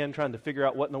as you can, trying to figure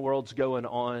out what in the world's going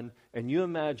on, and you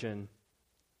imagine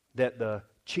that the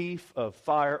chief of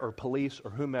fire or police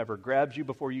or whomever grabs you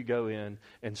before you go in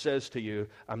and says to you,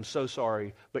 I'm so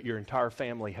sorry, but your entire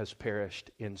family has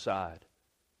perished inside.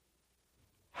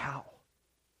 How?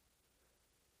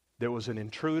 There was an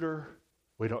intruder.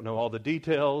 We don't know all the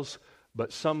details,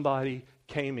 but somebody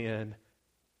came in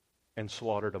and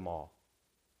slaughtered them all.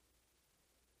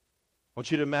 I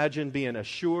want you to imagine being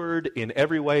assured in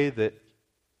every way that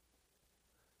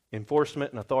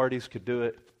enforcement and authorities could do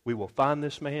it. We will find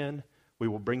this man. We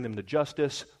will bring them to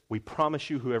justice. We promise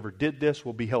you whoever did this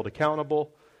will be held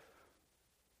accountable.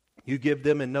 You give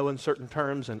them in no uncertain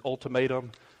terms an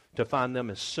ultimatum to find them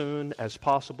as soon as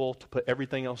possible, to put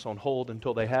everything else on hold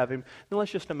until they have him. Then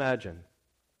let's just imagine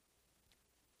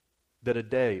that a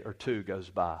day or two goes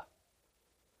by.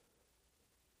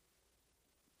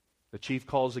 The chief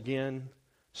calls again.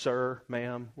 Sir,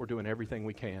 ma'am, we're doing everything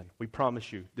we can. We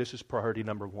promise you, this is priority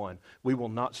number one. We will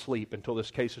not sleep until this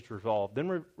case is resolved.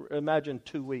 Then imagine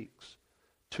 2 weeks,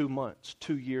 2 months,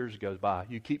 2 years goes by.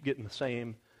 You keep getting the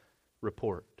same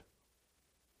report.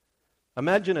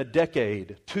 Imagine a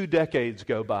decade, 2 decades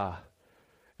go by.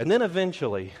 And then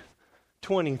eventually,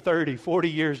 20, 30, 40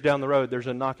 years down the road, there's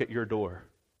a knock at your door.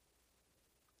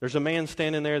 There's a man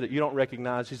standing there that you don't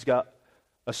recognize. He's got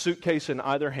a suitcase in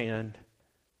either hand.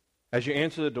 As you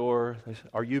answer the door, they say,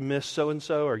 are you Miss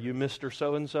So-and-so? Are you Mr.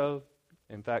 So-and-so?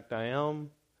 In fact, I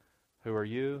am. Who are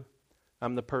you?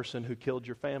 I'm the person who killed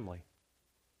your family.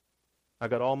 I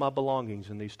got all my belongings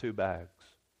in these 2 bags.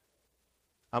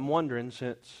 I'm wondering,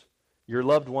 since your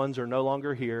loved ones are no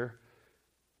longer here,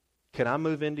 can I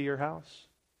move into your house?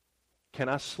 Can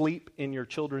I sleep in your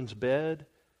children's bed?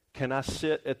 Can I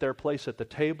sit at their place at the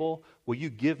table? Will you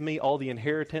give me all the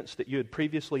inheritance that you had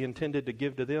previously intended to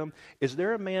give to them? Is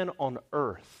there a man on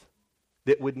earth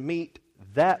that would meet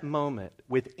that moment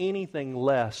with anything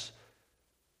less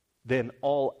than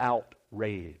all-out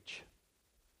rage?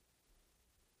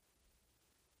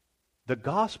 The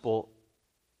gospel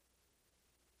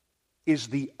is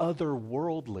the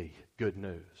otherworldly good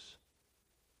news.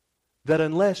 That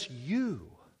unless you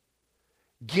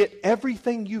get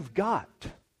everything you've got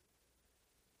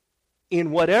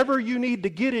in whatever you need to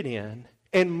get it in,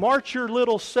 and march your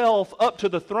little self up to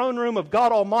the throne room of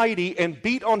God Almighty and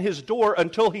beat on His door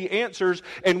until He answers,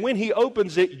 and when He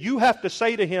opens it, you have to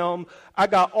say to Him, I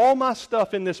got all my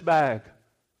stuff in this bag,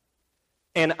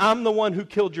 and I'm the one who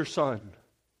killed your son.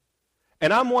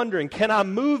 And I'm wondering, can I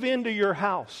move into your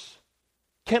house?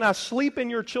 Can I sleep in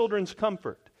your children's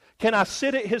comfort? Can I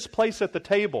sit at His place at the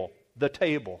table? The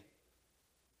table.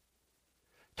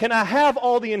 Can I have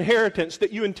all the inheritance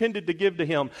that you intended to give to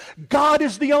him? God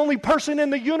is the only person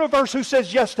in the universe who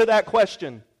says yes to that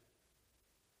question.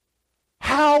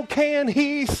 How can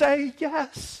He say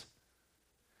yes?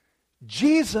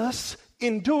 Jesus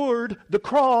endured the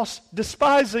cross,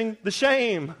 despising the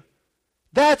shame.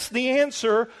 That's the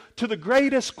answer to the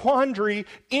greatest quandary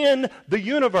in the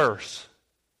universe.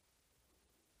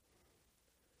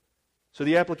 So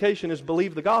the application is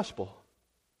believe the gospel.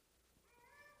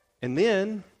 And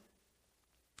then,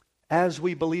 as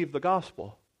we believe the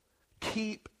gospel,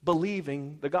 keep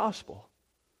believing the gospel.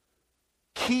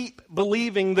 Keep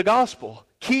believing the gospel.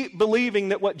 Keep believing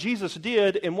that what Jesus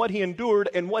did and what He endured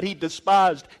and what He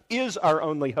despised is our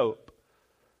only hope.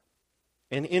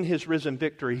 And in His risen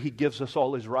victory, He gives us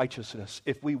all His righteousness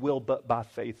if we will but by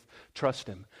faith trust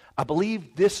Him. I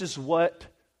believe this is what,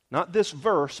 not this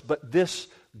verse, but this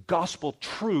gospel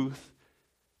truth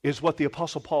is what the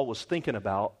Apostle Paul was thinking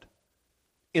about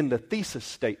in the thesis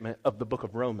statement of the book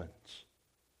of Romans.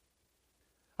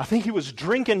 I think he was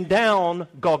drinking down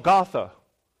Golgotha.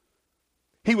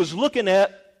 He was looking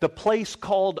at the place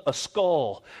called a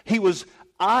skull. He was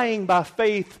eyeing by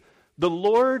faith the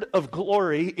Lord of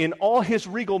glory in all His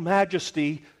regal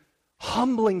majesty,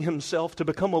 humbling Himself to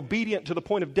become obedient to the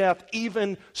point of death,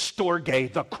 even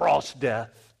storge, the cross death.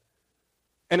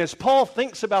 And as Paul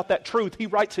thinks about that truth, he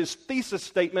writes his thesis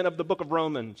statement of the book of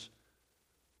Romans.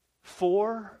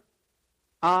 For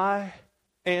I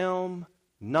am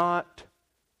not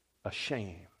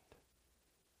ashamed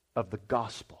of the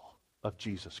gospel of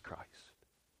Jesus Christ,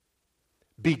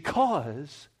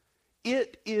 because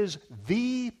it is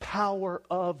the power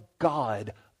of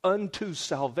God unto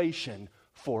salvation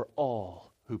for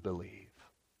all who believe.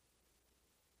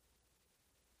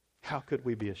 How could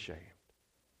we be ashamed?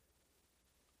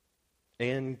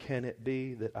 And can it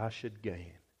be that I should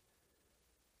gain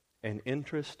an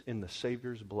interest in the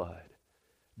Savior's blood?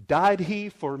 Died He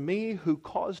for me who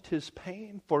caused His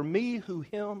pain, for me who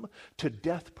Him to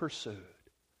death pursued.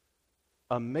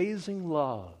 Amazing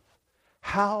love,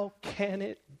 how can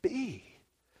it be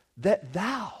that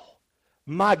Thou,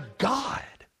 my God,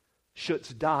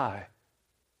 shouldst die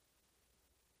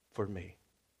for me.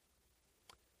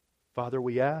 Father,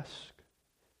 we ask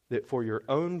that for your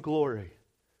own glory,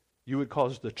 you would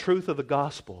cause the truth of the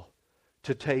gospel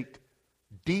to take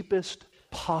deepest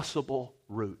possible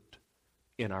root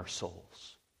in our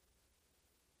souls.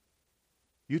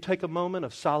 You take a moment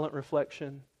of silent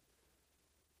reflection,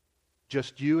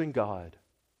 just you and God,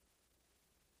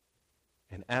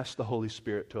 and ask the Holy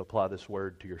Spirit to apply this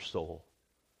word to your soul.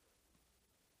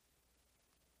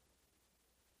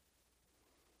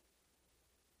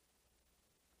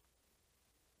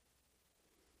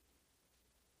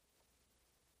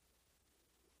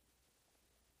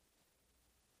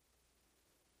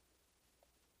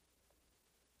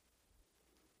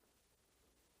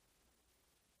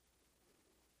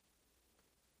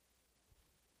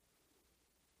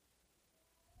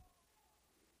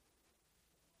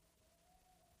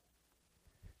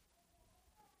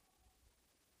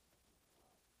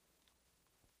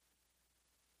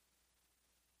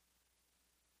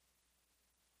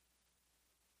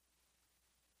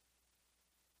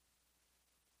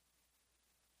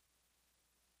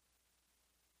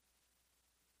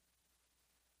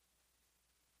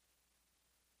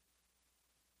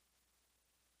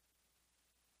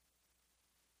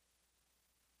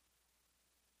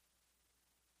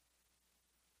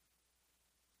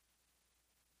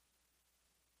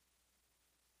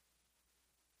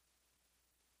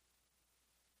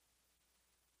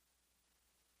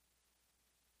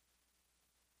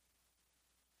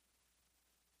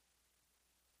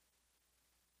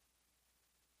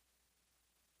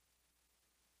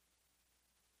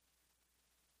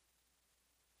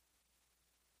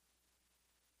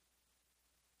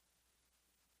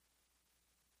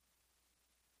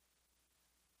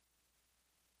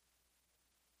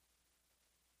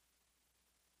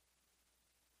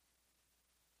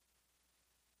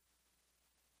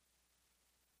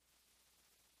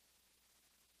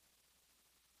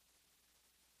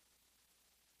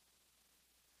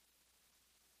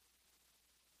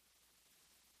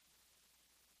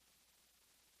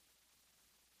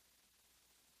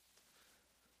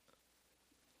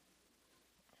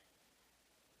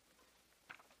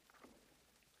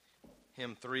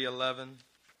 Hymn 311,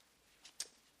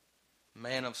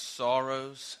 Man of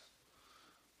Sorrows,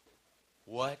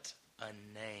 what a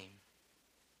name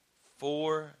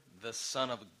for the Son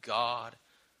of God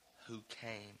who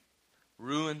came,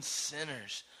 ruined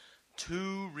sinners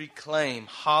to reclaim.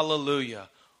 Hallelujah,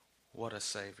 what a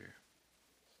Savior.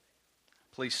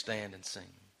 Please stand and sing.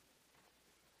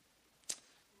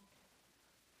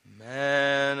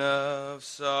 Man of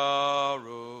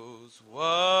sorrows,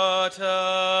 what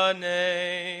a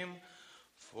name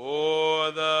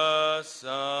for the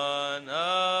Son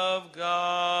of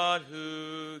God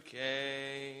who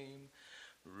came,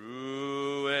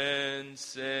 ruined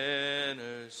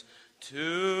sinners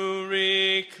to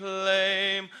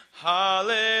reclaim.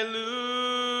 Hallelujah,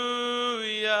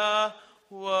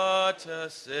 what a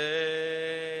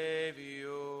Savior.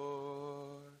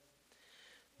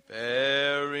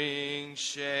 Bearing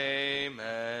shame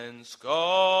and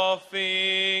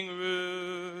scoffing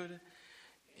rude,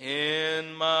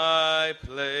 in my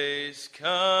place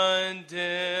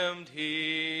condemned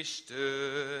he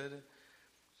stood,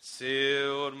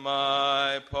 sealed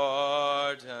my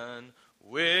pardon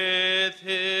with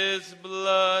his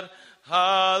blood.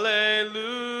 Hallelujah,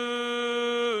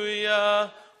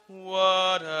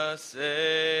 what a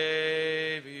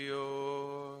Savior.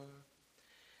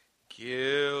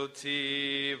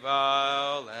 Guilty,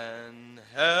 vile, and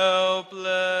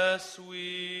helpless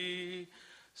we,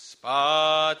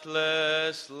 spotless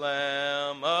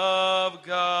Lamb of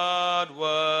God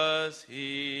was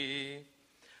he,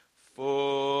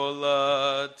 full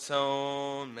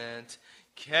atonement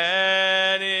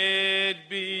can it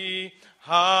be.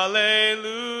 Hallelujah,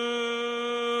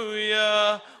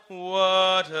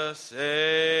 what a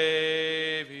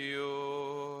Savior.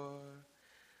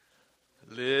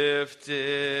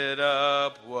 Lifted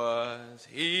up was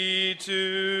he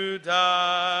to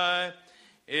die.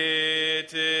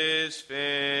 It is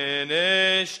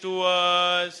finished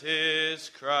was his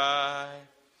cry.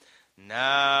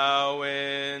 Now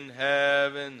in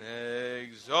heaven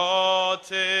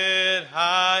exalted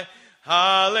high.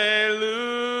 Hallelujah,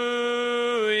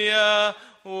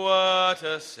 what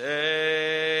a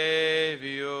Savior.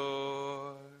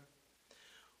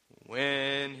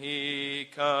 When he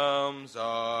comes,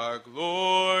 our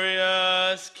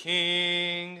glorious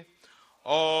King,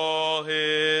 all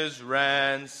his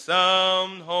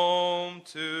ransomed home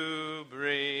to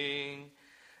bring,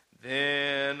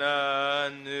 then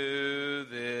anew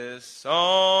this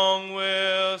song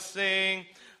will sing.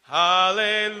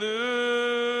 Hallelujah,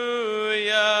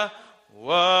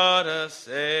 what what a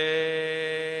Savior.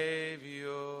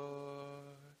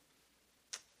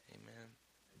 Amen.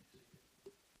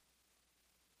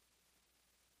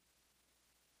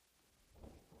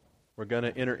 We're going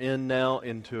to enter in now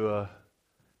into a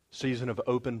season of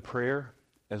open prayer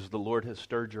as the Lord has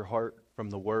stirred your heart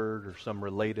from the Word or some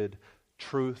related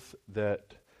truth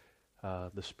that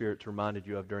the Spirit's reminded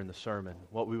you of during the sermon.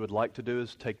 What we would like to do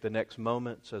is take the next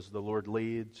moments as the Lord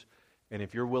leads, and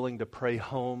if you're willing to pray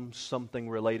home something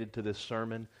related to this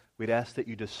sermon, we'd ask that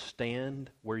you just stand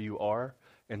where you are,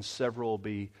 and several will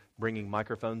be bringing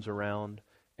microphones around,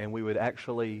 and we would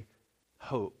actually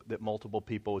hope that multiple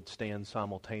people would stand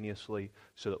simultaneously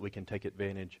so that we can take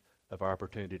advantage of our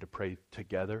opportunity to pray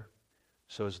together.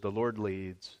 So as the Lord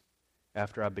leads,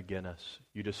 after I begin us,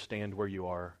 you just stand where you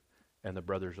are, and the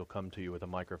brothers will come to you with a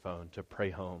microphone to pray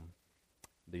home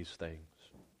these things.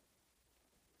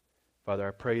 Father,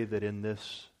 I pray that in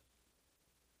this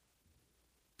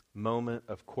moment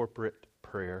of corporate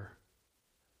prayer,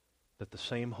 that the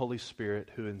same Holy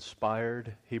Spirit who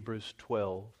inspired Hebrews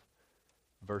 12,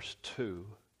 verse 2,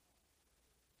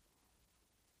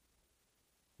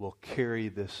 will carry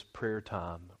this prayer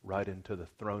time right into the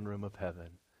throne room of heaven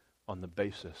on the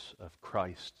basis of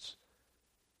Christ's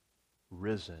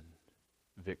risen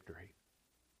victory.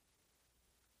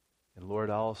 And Lord,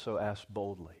 I also ask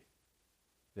boldly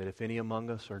that if any among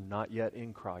us are not yet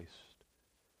in Christ,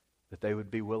 that they would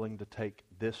be willing to take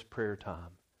this prayer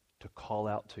time to call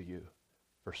out to you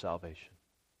for salvation.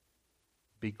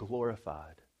 Be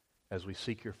glorified as we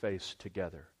seek your face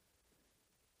together.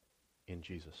 In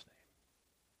Jesus' name.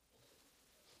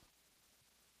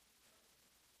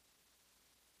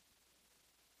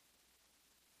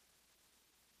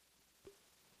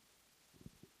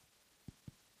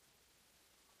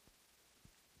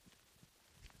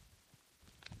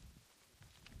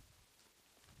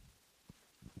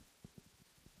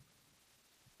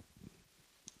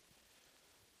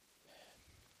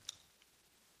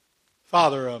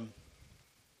 Father,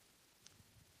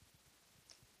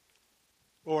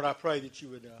 Lord, I pray that you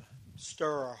would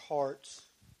stir our hearts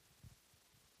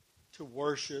to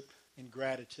worship and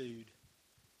gratitude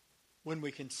when we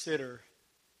consider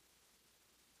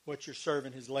what your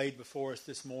servant has laid before us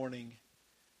this morning,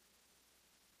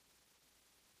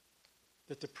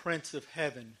 that the Prince of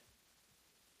Heaven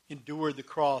endured the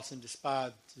cross and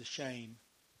despised the shame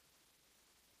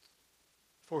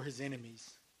for his enemies.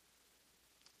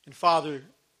 And Father,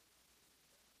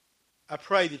 I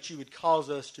pray that you would cause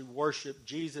us to worship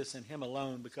Jesus and him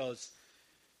alone, because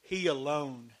he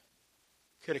alone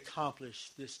could accomplish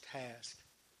this task.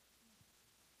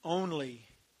 Only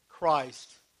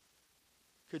Christ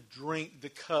could drink the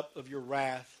cup of your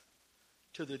wrath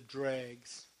to the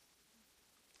dregs.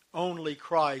 Only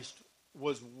Christ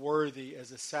was worthy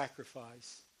as a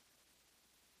sacrifice.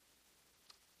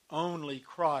 Only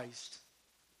Christ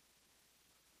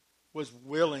was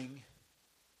willing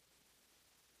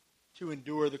to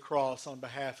endure the cross on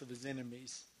behalf of his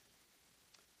enemies.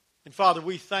 And Father,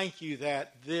 we thank you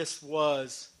that this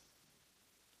was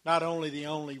not only the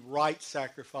only right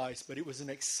sacrifice, but it was an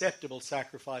acceptable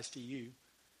sacrifice to you.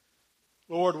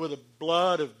 Lord, with the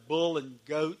blood of bull and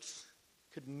goats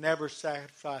could never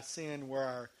sacrifice sin, where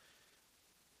our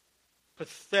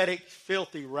pathetic,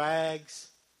 filthy rags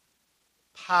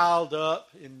piled up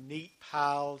in neat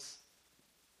piles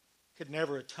could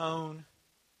never atone,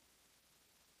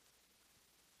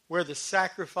 where the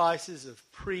sacrifices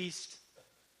of priests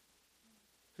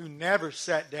who never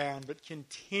sat down but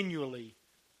continually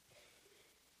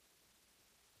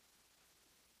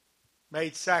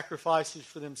made sacrifices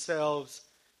for themselves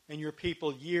and your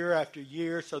people year after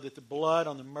year, so that the blood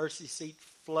on the mercy seat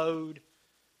flowed.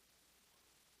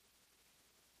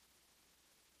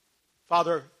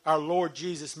 Father, our Lord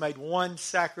Jesus made one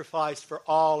sacrifice for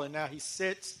all, and now he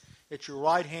sits at your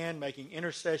right hand making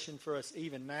intercession for us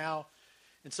even now.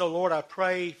 And so, Lord, I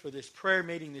pray for this prayer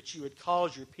meeting that you would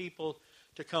cause your people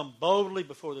to come boldly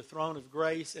before the throne of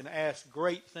grace and ask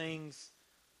great things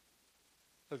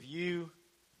of you,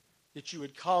 that you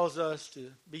would cause us to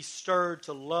be stirred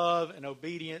to love and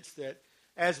obedience, that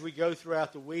as we go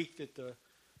throughout the week, that the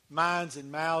minds and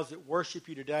mouths that worship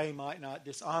you today might not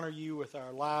dishonor you with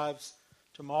our lives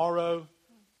tomorrow.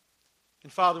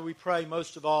 And Father, we pray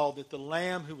most of all that the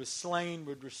Lamb who was slain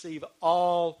would receive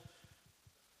all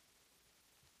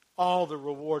the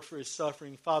reward for his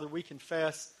suffering. Father, we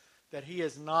confess that he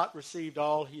has not received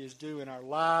all he is due in our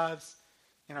lives,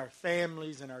 in our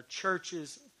families, in our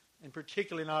churches, and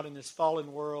particularly not in this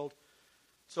fallen world.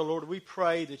 So, Lord, we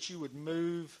pray that you would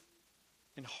move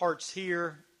in hearts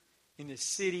here, in this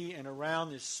city, and around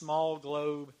this small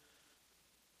globe,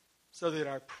 so that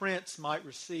our Prince might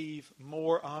receive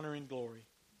more honor and glory.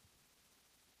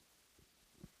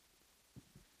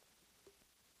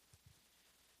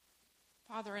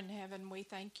 Father in heaven, we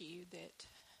thank you that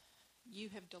you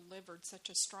have delivered such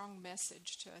a strong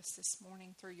message to us this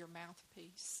morning through your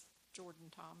mouthpiece,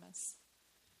 Jordan Thomas.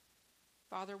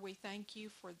 Father, we thank you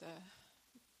for the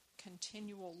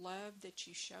continual love that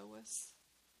you show us.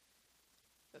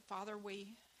 But Father,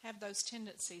 we have those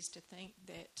tendencies to think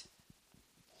that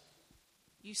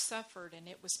you suffered and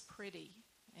it was pretty,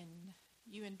 and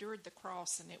you endured the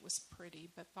cross and it was pretty.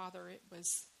 But Father, it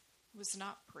was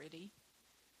not pretty.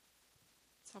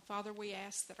 So, Father, we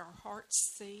ask that our hearts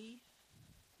see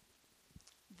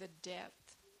the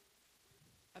depth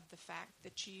of the fact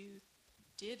that you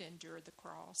did endure the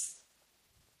cross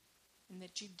and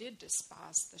that you did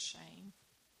despise the shame.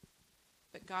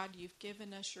 But, God, you've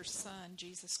given us your Son,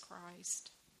 Jesus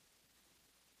Christ.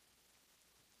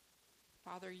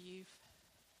 Father, you've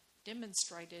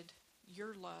demonstrated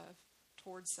your love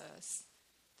towards us,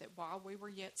 that while we were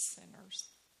yet sinners,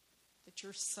 that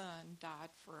your Son died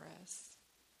for us.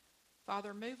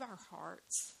 Father, move our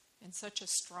hearts in such a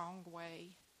strong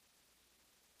way.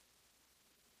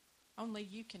 Only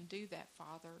you can do that,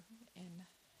 Father, and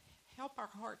help our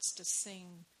hearts to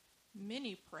sing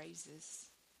many praises,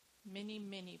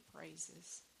 many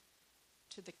praises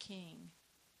to the King.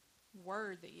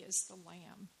 Worthy is the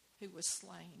Lamb who was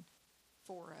slain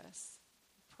for us.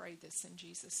 I pray this in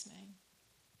Jesus' name.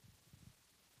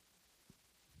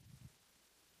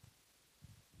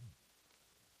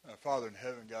 Father in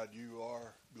heaven, God, you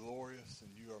are glorious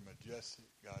and you are majestic.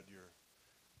 God, you're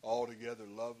altogether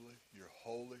lovely. You're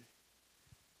holy.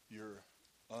 You're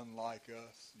unlike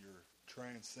us. You're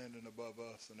transcendent above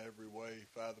us in every way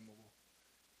fathomable.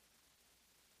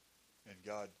 And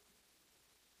God,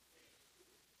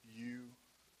 you,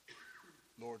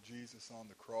 Lord Jesus, on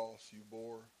the cross, you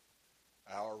bore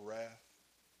our wrath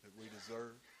that we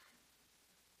deserved.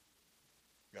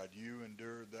 God, you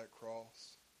endured that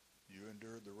cross. You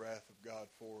endured the wrath of God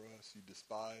for us. You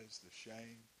despised the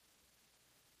shame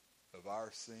of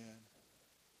our sin.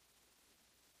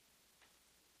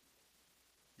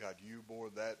 God, you bore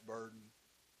that burden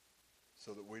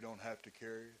so that we don't have to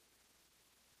carry it.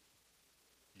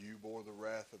 You bore the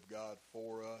wrath of God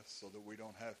for us so that we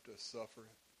don't have to suffer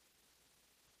it.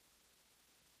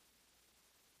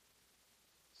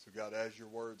 So God, as your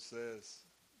word says,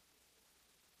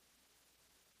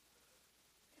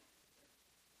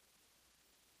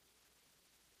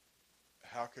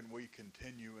 how can we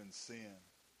continue in sin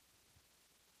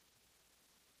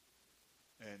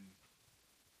and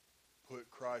put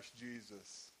Christ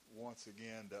Jesus once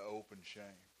again to open shame?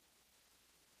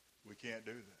 We can't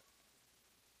do that.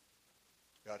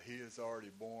 God, he has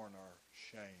already borne our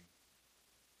shame.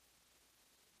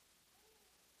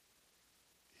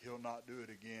 He'll not do it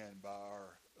again by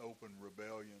our open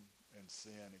rebellion and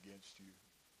sin against you.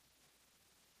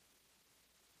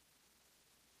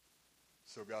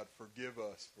 So, God, forgive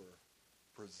us for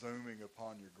presuming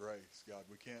upon your grace. God,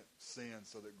 we can't sin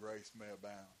so that grace may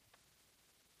abound.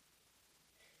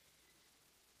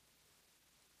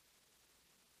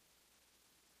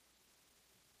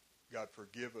 God,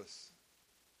 forgive us.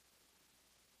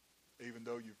 Even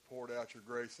though you've poured out your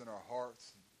grace in our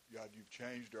hearts, God, you've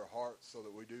changed our hearts so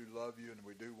that we do love you and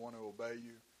we do want to obey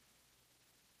you.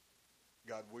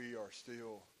 God, we are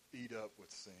still eat up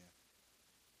with sin.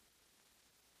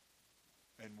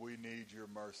 And we need your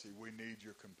mercy. We need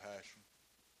your compassion.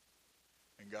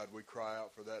 And God, we cry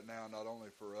out for that now, not only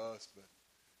for us, but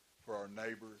for our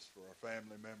neighbors, for our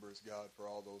family members, God, for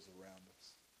all those around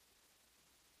us.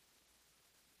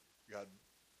 God,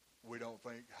 we don't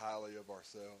think highly of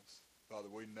ourselves. Father,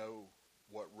 we know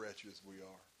what wretches we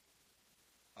are.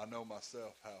 I know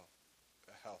myself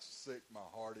how sick my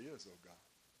heart is, oh God.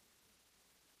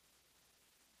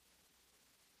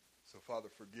 So, Father,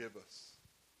 forgive us.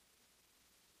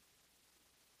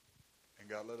 And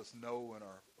God, let us know in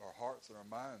our hearts and our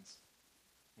minds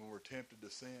when we're tempted to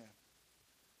sin,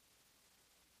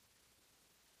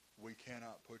 we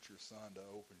cannot put your Son to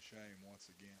open shame once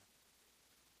again.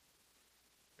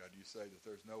 God, you say that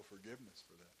there's no forgiveness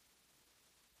for that.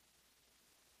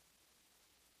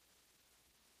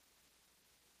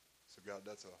 So God,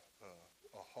 that's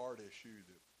a hard issue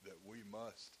that we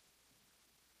must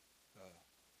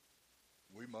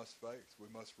face. We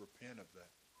must repent of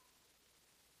that.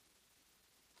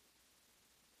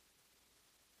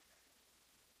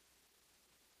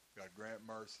 God, grant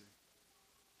mercy,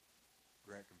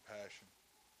 grant compassion,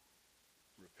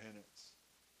 repentance,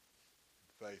 and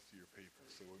faith to your people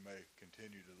so we may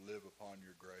continue to live upon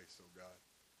your grace, oh God,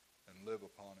 and live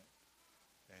upon it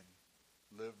and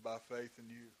live by faith in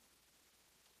you.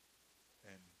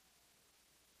 And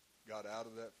God, out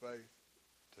of that faith,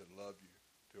 to love you,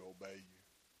 to obey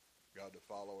you. God, to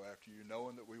follow after you,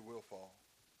 knowing that we will fall.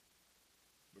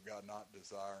 But God, not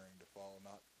desiring to fall,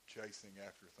 not chasing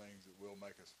after things that will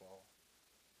make us fall.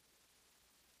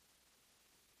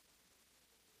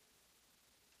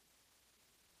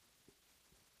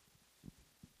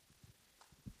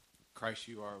 Christ,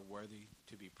 you are worthy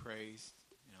to be praised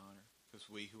and honored, because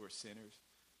we who are sinners,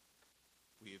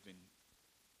 we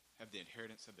have the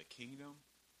inheritance of the kingdom.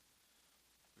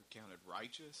 We're counted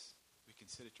righteous. We can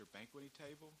sit at your banqueting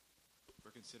table. We're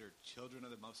considered children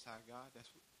of the Most High God. That's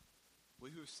what,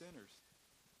 we who are sinners,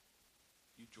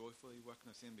 you joyfully welcome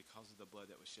us in because of the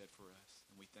blood that was shed for us.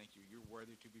 And we thank you. You're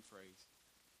worthy to be praised,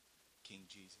 King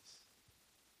Jesus.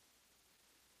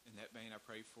 In that vein, I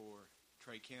pray for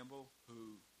Trey Campbell,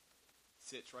 who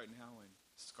sits right now and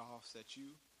scoffs at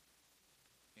you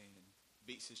and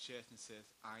beats his chest and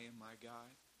says, I am my God.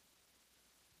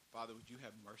 Father, would you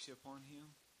have mercy upon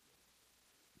him?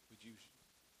 Would you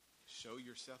show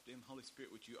yourself to him? Holy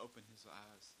Spirit, would you open his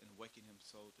eyes and awaken his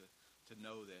soul to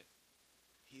know that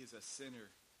he is a sinner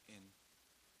and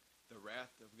the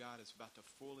wrath of God is about to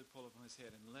fully pull upon his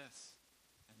head unless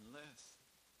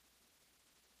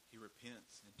he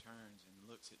repents and turns and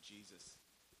looks at Jesus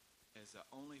as the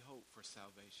only hope for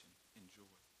salvation and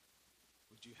joy.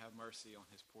 Would you have mercy on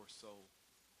his poor soul?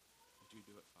 Would you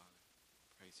do it, Father?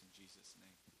 Praise in Jesus'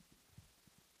 name.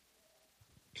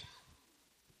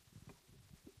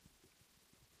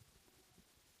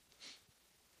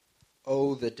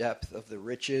 Oh, the depth of the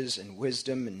riches and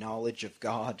wisdom and knowledge of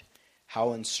God!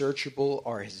 How unsearchable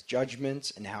are his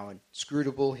judgments and how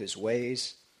inscrutable his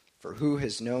ways! For who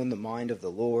has known the mind of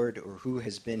the Lord, or who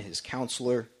has been his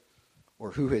counselor,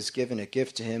 or who has given a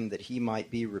gift to him that he might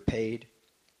be repaid?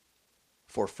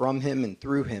 For from him and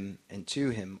through him and to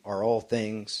him are all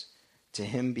things. To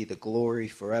him be the glory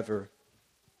forever.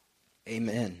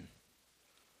 Amen.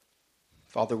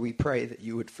 Father, we pray that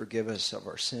you would forgive us of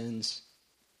our sins.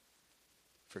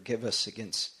 Forgive us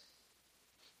against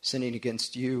sinning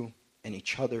against you and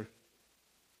each other.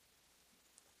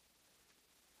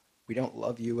 We don't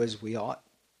love you as we ought,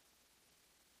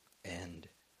 and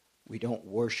we don't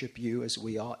worship you as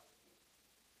we ought.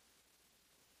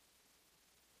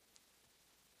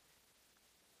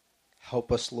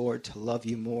 Help us, Lord, to love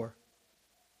you more.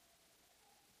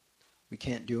 We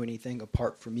can't do anything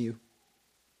apart from you.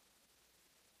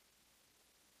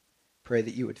 Pray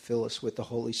that you would fill us with the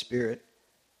Holy Spirit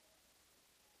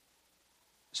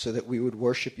so that we would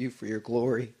worship you for your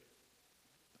glory.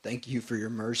 Thank you for your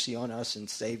mercy on us and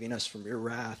saving us from your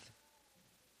wrath.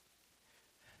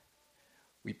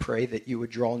 We pray that you would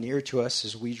draw near to us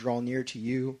as we draw near to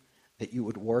you, that you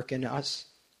would work in us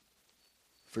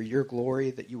for your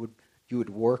glory, that you would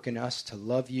work in us to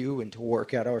love you and to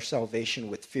work out our salvation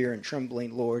with fear and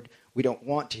trembling, Lord. We don't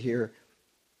want to hear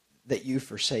that you've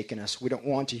forsaken us. We don't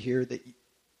want to hear that,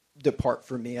 depart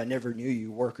from me, I never knew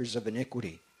you, workers of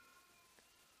iniquity.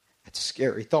 That's a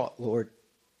scary thought, Lord.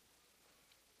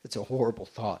 It's a horrible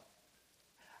thought.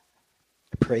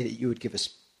 I pray that you would give us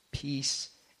peace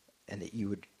and that you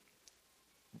would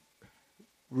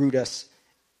root us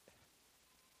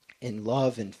in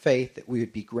love and faith, that we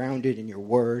would be grounded in your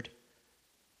word.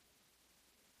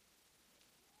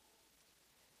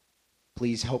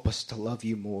 Please help us to love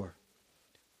you more.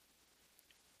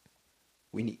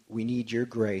 We need your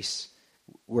grace.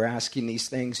 We're asking these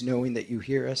things knowing that you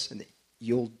hear us and that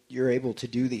you're able to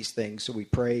do these things. So we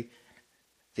pray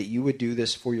that you would do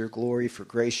this for your glory, for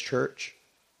Grace Church.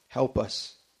 Help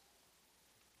us.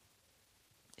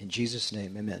 In Jesus'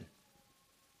 name, amen.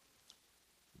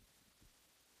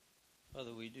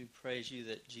 Father, we do praise you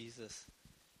that Jesus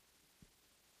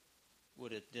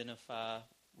would identify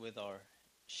with our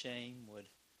shame, would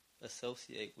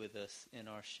associate with us in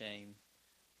our shame,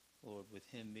 Lord, with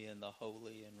him being the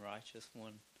holy and righteous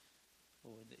one,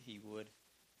 Lord, that he would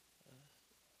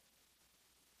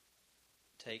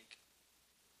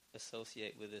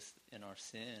associate with us in our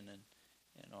sin and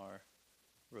in our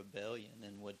rebellion,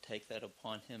 and would take that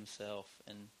upon himself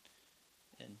and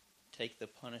take the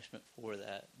punishment for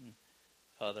that. And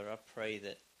Father, I pray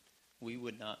that we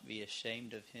would not be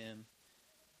ashamed of him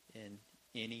in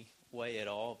any way at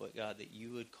all, but God, that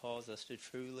you would cause us to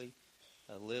truly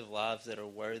live lives that are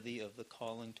worthy of the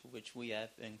calling to which we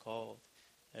have been called,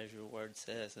 as your word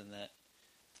says, and that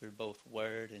through both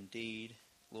word and deed,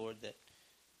 Lord, that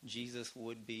Jesus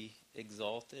would be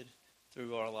exalted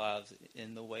through our lives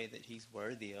in the way that he's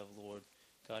worthy of, Lord.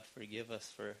 God, forgive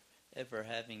us for ever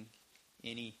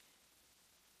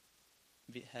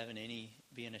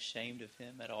being ashamed of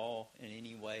him at all in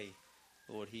any way,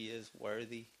 Lord, he is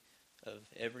worthy of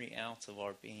every ounce of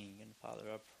our being. And Father,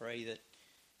 I pray that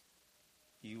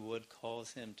you would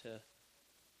cause him to,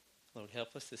 Lord,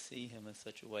 help us to see him in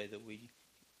such a way that we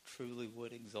truly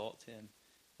would exalt him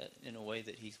in a way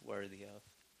that he's worthy of.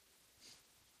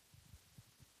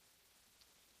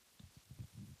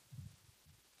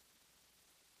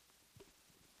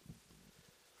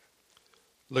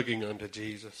 Looking unto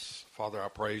Jesus, Father, I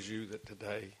praise you that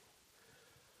today,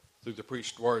 through the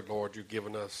preached word, Lord, you've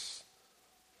given us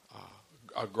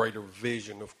a greater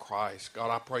vision of Christ. God,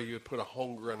 I pray you would put a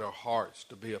hunger in our hearts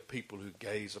to be a people who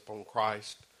gaze upon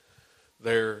Christ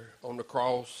there on the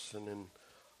cross and in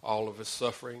all of his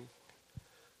suffering.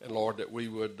 And Lord, that we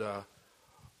would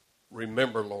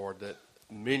remember, Lord, that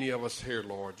many of us here,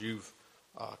 Lord, you've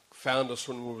found us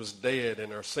when we was dead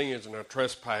in our sins and our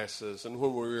trespasses, and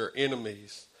when we were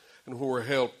enemies, and when we were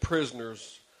held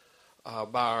prisoners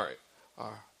by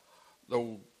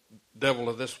the devil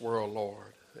of this world,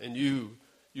 Lord. And you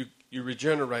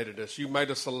regenerated us. You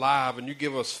made us alive, and you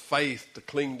give us faith to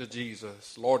cling to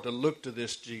Jesus. Lord, to look to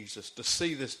this Jesus, to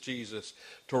see this Jesus,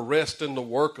 to rest in the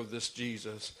work of this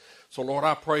Jesus. So, Lord,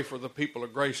 I pray for the people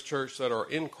of Grace Church that are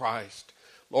in Christ.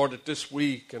 Lord, that this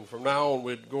week and from now on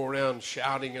we'd go around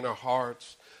shouting in our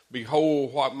hearts,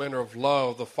 behold what manner of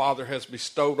love the Father has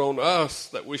bestowed on us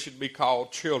that we should be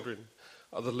called children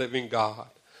of the living God.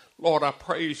 Lord, I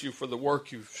praise you for the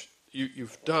work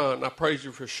you've done. I praise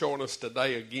you for showing us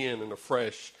today again and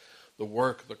afresh the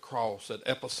work of the cross, that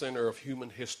epicenter of human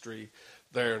history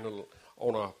there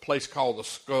on a place called the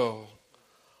skull.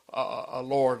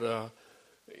 Lord,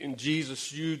 in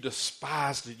Jesus, you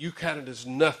despised it. You counted as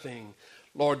nothing.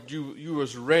 Lord, you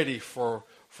was ready for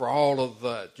all of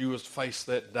that. You was faced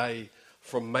that day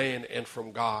from man and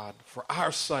from God for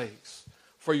our sakes,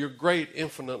 for your great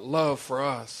infinite love for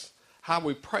us. How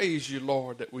we praise you,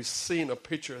 Lord, that we've seen a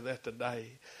picture of that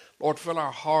today. Lord, fill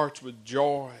our hearts with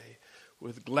joy,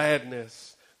 with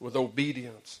gladness, with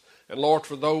obedience. And Lord,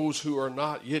 for those who are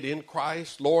not yet in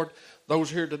Christ, Lord,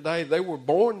 those here today, they were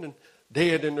born and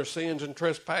dead in their sins and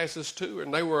trespasses too,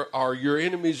 and they are your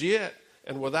enemies yet,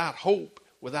 and without hope,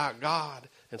 without God,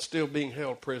 and still being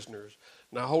held prisoners.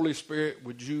 Now, Holy Spirit,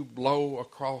 would you blow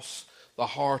across the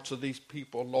hearts of these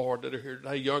people, Lord, that are here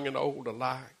today, young and old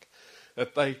alike,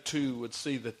 that they too would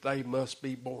see that they must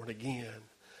be born again.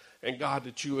 And God,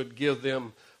 that you would give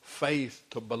them faith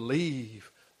to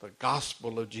believe the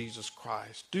gospel of Jesus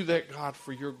Christ. Do that, God,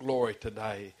 for your glory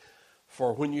today.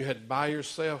 For when you had by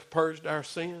yourself purged our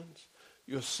sins,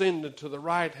 you ascended to the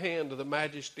right hand of the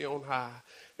Majesty on high.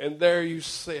 And there you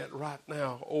sit right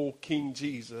now, O King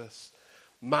Jesus,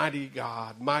 mighty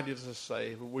God, mighty to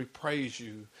save. And we praise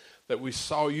you that we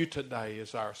saw you today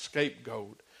as our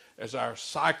scapegoat, as our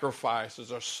sacrifice,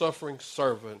 as our suffering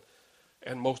servant,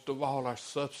 and most of all, our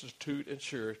substitute and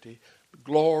surety.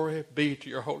 Glory be to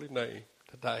your holy name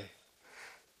today.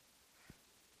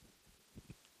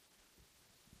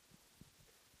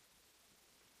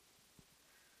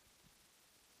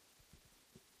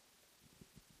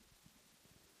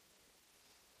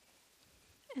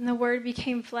 And the Word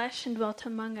became flesh and dwelt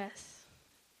among us.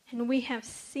 And we have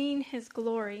seen his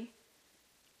glory.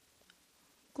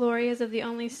 Glory as of the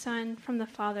only Son from the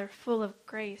Father, full of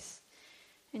grace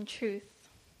and truth.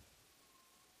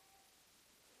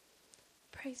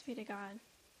 Praise be to God.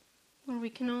 When we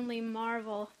can only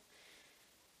marvel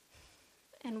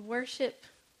and worship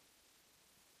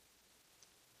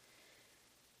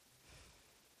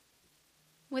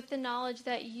with the knowledge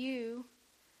that you,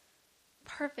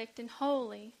 perfect and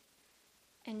holy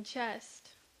and just,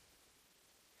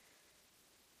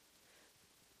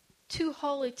 too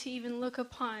holy to even look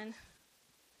upon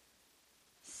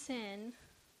sin,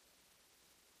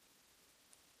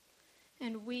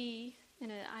 and we,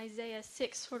 in an Isaiah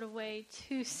 6 sort of way,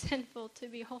 too sinful to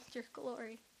behold your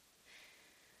glory.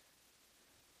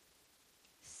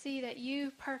 See that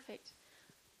you, perfect,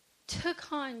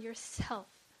 took on yourself,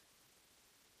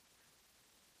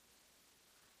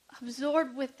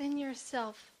 absorbed within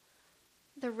yourself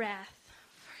the wrath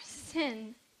for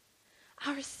sin,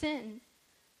 our sin,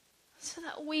 so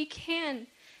that we can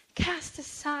cast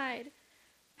aside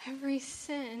every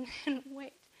sin and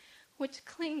weight which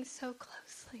clings so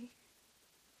closely.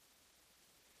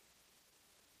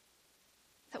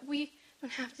 That we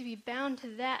don't have to be bound to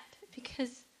that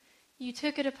because you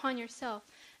took it upon yourself.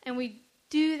 And we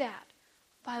do that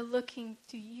by looking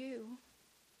to you.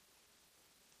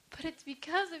 But it's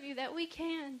because of you that we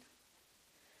can.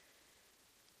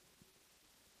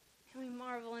 And we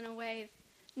marvel in a way,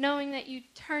 knowing that you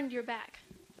turned your back,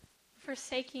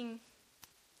 forsaking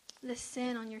the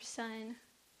sin on your Son,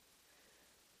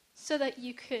 so that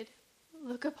you could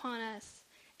look upon us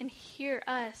and hear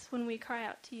us when we cry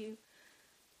out to you.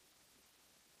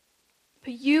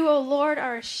 But you, O Lord,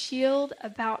 are a shield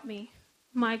about me,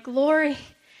 my glory,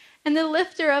 and the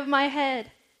lifter of my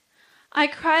head. I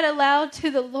cried aloud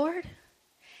to the Lord,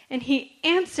 and he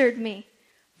answered me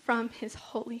from his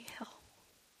holy hill.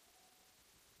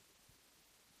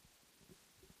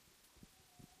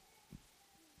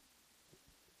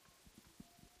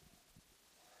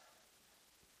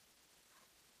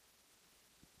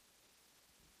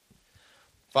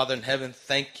 Father in heaven,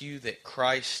 thank you that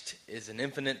Christ is an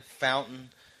infinite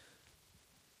fountain,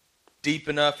 deep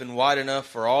enough and wide enough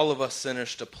for all of us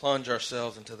sinners to plunge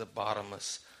ourselves into the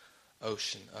bottomless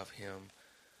ocean of him.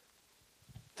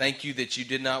 Thank you that you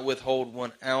did not withhold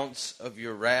 1 ounce of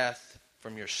your wrath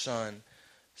from your Son,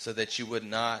 so that you would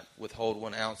not withhold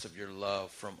 1 ounce of your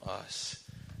love from us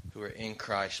who are in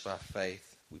Christ by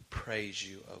faith. We praise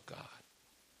you, O God.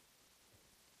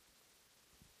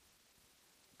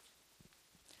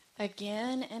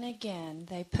 Again and again,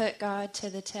 they put God to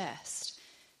the test.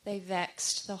 They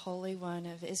vexed the Holy One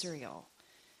of Israel.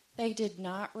 They did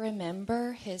not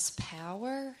remember his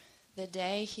power the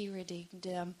day he redeemed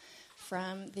them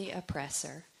from the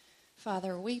oppressor.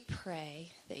 Father, we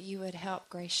pray that you would help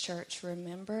Grace Church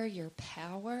remember your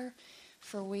power,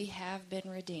 for we have been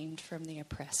redeemed from the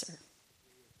oppressor.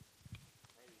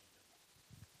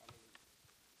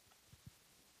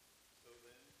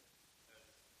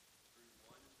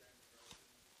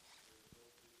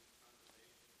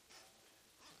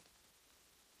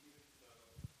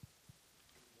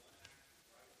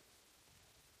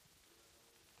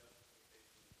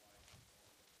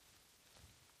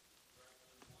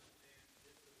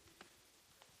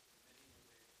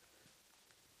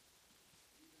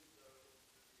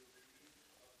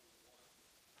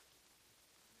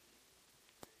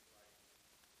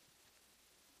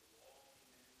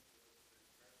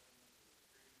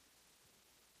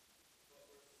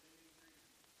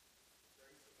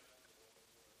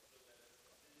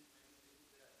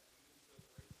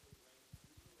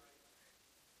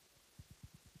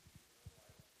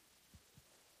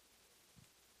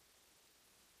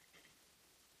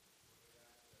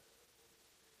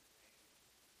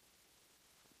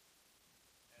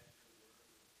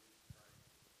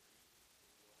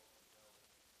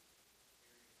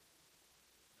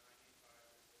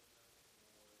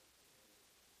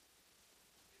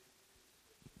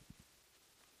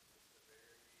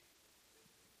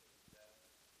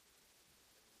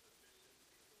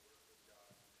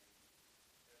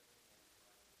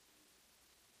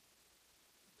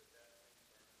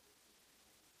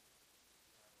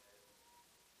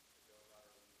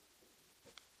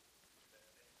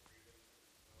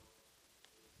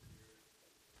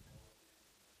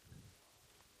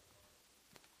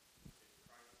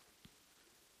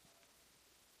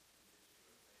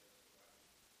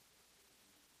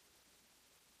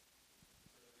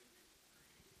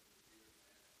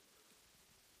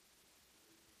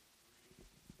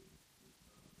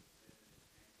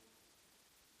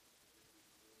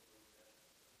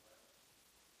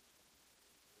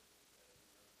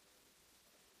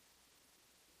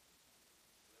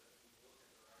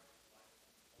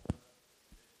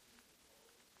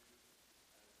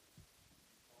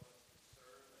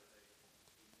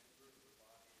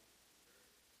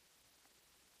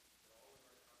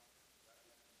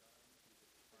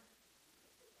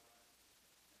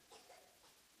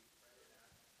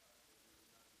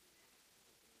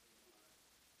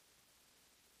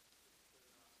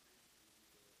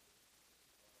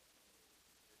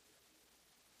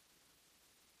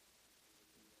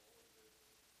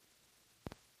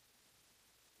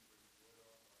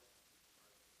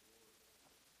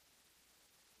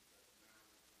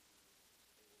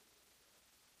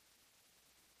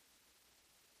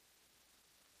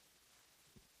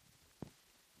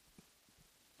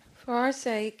 For our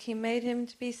sake, he made him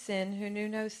to be sin who knew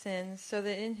no sin, so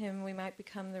that in him we might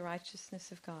become the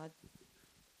righteousness of God.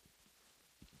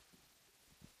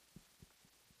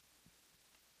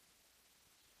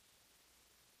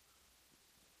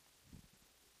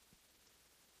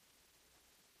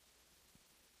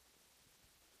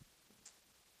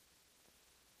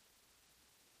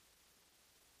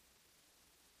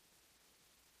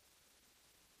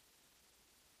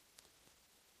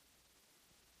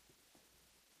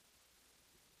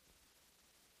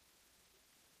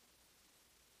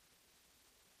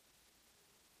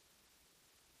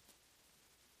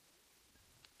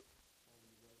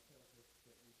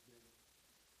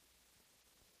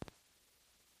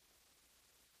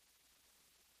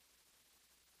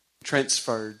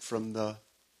 Transferred from the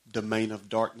domain of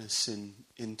darkness and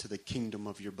into the kingdom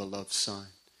of your beloved Son.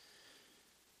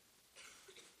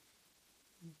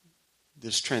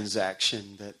 this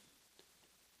transaction that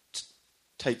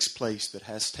takes place, that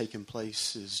has taken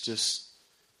place, is just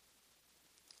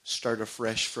stirred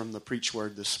afresh from the preach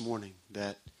word this morning,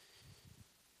 that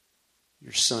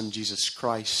your Son, Jesus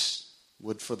Christ,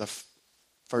 would for the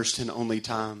first and only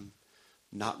time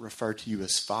not refer to you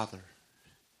as Father,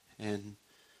 and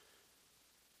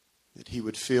that he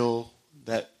would feel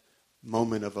that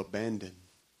moment of abandon,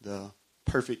 the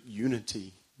perfect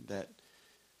unity that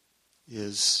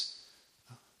is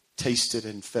tasted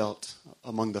and felt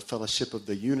among the fellowship of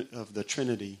the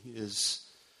Trinity is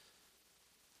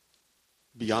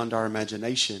beyond our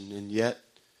imagination. And yet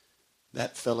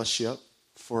that fellowship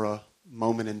for a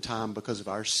moment in time, because of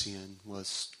our sin,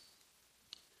 was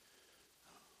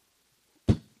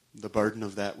the burden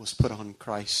of that was put on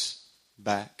Christ's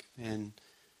back. And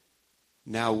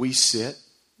now we sit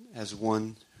as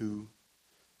one whose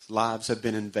lives have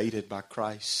been invaded by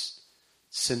Christ,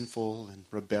 sinful and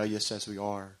rebellious as we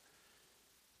are,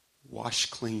 washed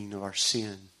clean of our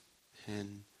sin,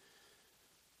 and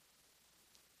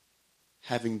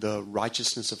having the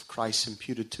righteousness of Christ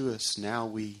imputed to us. Now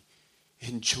we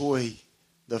enjoy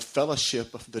the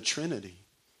fellowship of the Trinity.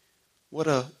 What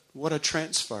a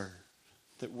transfer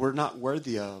that we're not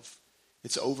worthy of.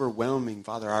 It's overwhelming,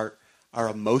 Father. Our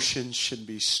emotions should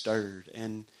be stirred.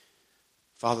 And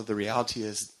Father, the reality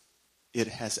is it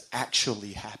has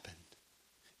actually happened.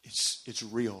 It's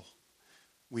real.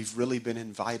 We've really been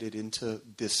invited into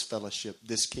this fellowship,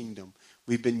 this kingdom.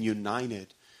 We've been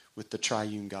united with the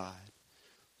triune God.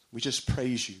 We just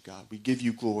praise you, God. We give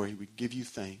you glory. We give you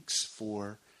thanks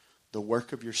for the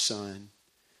work of your Son,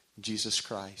 Jesus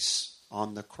Christ,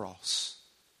 on the cross.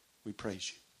 We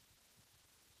praise you.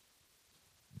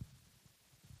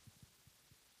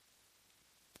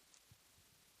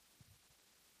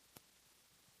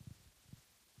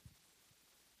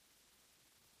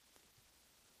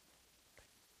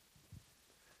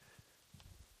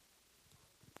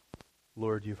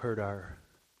 Lord, you've heard our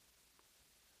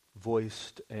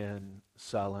voiced and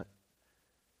silent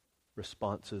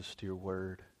responses to your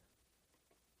word.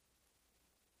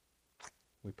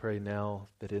 We pray now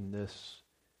that in this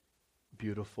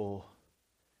beautiful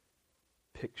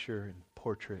picture and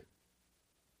portrait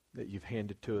that you've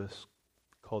handed to us,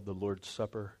 called the Lord's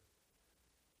Supper,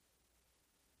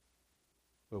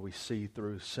 where we see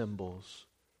through symbols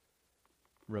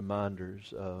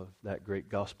reminders of that great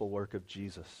gospel work of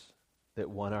Jesus that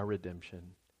won our redemption,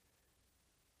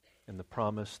 and the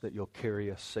promise that you'll carry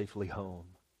us safely home.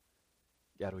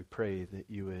 God, we pray that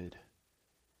you would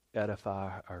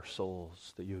edify our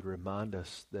souls, that you would remind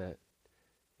us that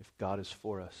if God is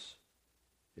for us,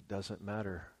 it doesn't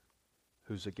matter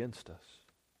who's against us.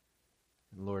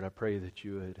 And Lord, I pray that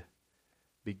you would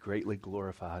be greatly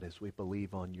glorified as we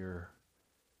believe on your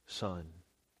Son,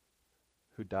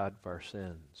 who died for our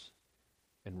sins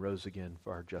and rose again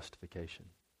for our justification.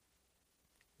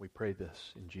 We pray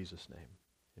this in Jesus' name.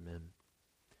 Amen.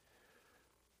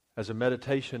 As a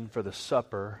meditation for the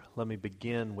supper, let me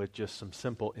begin with just some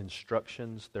simple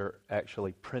instructions. They're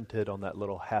actually printed on that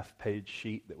little half-page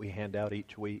sheet that we hand out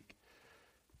each week.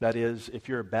 That is, if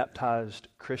you're a baptized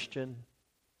Christian,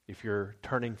 if you're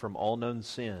turning from all known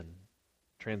sin,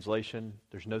 translation,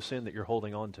 there's no sin that you're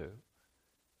holding on to,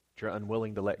 that you're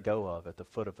unwilling to let go of at the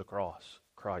foot of the cross,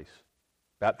 Christ.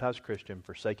 Baptized Christian,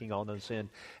 forsaking all known sin,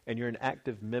 and you're an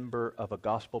active member of a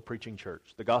gospel-preaching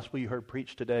church. The gospel you heard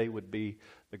preached today would be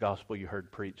the gospel you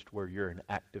heard preached where you're an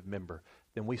active member.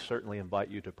 Then we certainly invite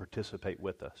you to participate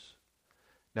with us.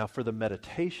 Now, for the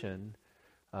meditation,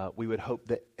 we would hope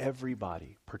that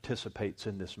everybody participates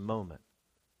in this moment.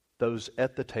 Those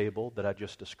at the table that I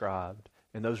just described,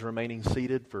 and those remaining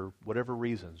seated for whatever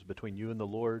reasons between you and the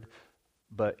Lord,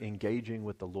 but engaging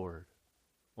with the Lord.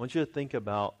 I want you to think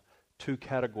about two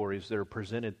categories that are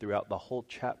presented throughout the whole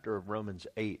chapter of Romans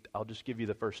 8. I'll just give you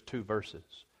the first two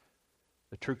verses.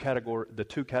 The two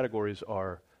categories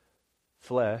are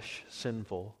flesh,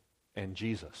 sinful, and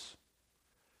Jesus.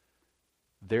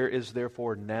 There is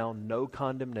therefore now no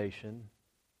condemnation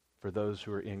for those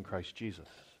who are in Christ Jesus.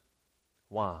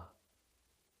 Why?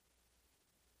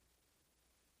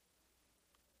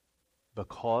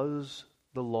 Because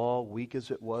the law, weak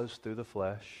as it was through the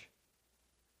flesh,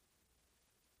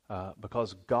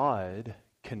 because God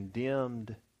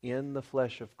condemned in the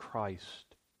flesh of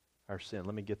Christ our sin.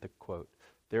 Let me get the quote.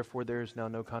 Therefore there is now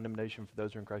no condemnation for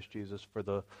those who are in Christ Jesus, for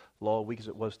the law, weak as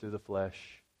it was through the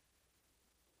flesh.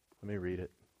 Let me read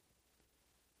it.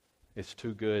 It's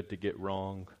too good to get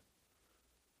wrong.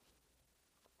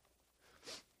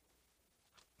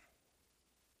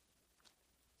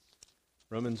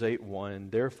 Romans 8:1,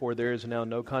 therefore there is now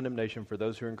no condemnation for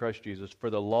those who are in Christ Jesus, for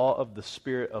the law of the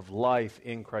Spirit of life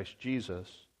in Christ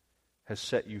Jesus has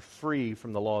set you free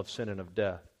from the law of sin and of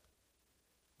death.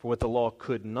 For what the law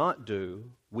could not do,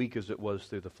 weak as it was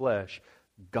through the flesh,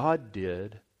 God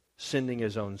did, sending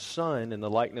his own Son in the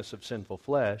likeness of sinful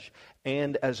flesh,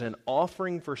 and as an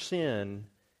offering for sin,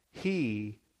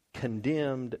 he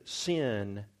condemned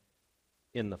sin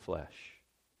in the flesh,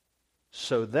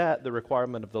 so that the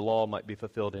requirement of the law might be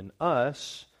fulfilled in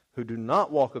us, who do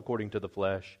not walk according to the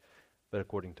flesh, but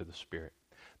according to the Spirit.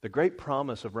 The great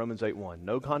promise of Romans 8:1,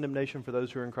 no condemnation for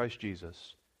those who are in Christ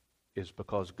Jesus, is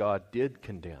because God did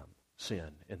condemn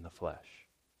sin in the flesh.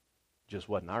 It just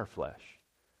wasn't our flesh.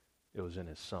 It was in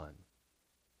his Son.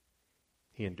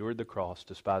 He endured the cross,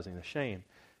 despising the shame.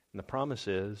 And the promise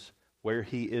is, where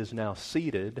he is now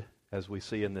seated, as we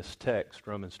see in this text,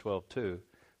 Romans 12:2,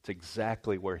 it's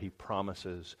exactly where he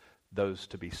promises those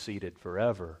to be seated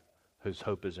forever whose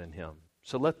hope is in him.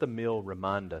 So let the meal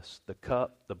remind us, the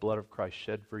cup, the blood of Christ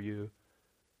shed for you,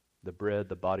 the bread,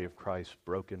 the body of Christ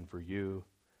broken for you.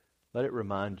 Let it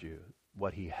remind you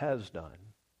what he has done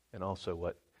and also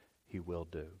what he will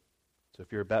do. So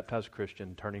if you're a baptized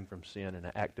Christian turning from sin and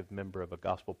an active member of a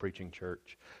gospel-preaching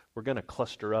church, we're going to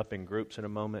cluster up in groups in a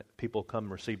moment. People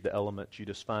come receive the elements. You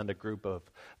just find a group of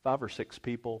 5 or 6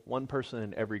 people. One person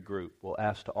in every group will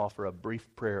ask to offer a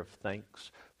brief prayer of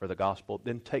thanks for the gospel,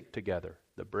 then take together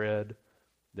the bread,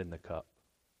 then the cup.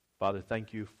 Father,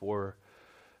 thank you for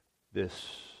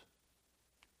this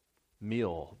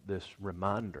meal, this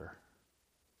reminder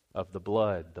of the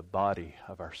blood, the body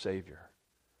of our Savior,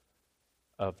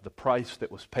 of the price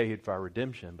that was paid for our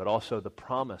redemption, but also the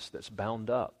promise that's bound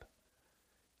up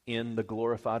in the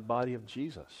glorified body of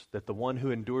Jesus, that the one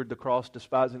who endured the cross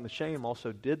despising the shame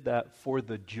also did that for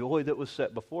the joy that was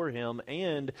set before him,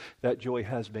 and that joy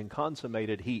has been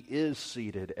consummated. He is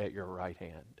seated at your right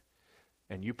hand.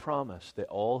 And you promise that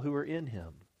all who are in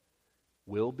him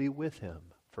will be with him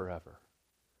forever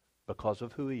because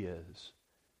of who he is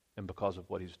and because of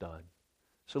what he's done.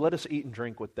 So let us eat and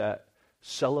drink with that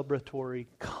celebratory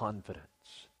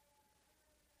confidence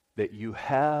that you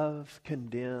have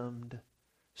condemned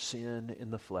sin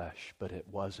in the flesh, but it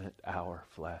wasn't our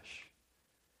flesh.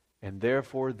 And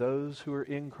therefore, those who are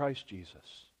in Christ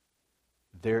Jesus,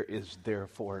 there is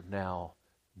therefore now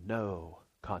no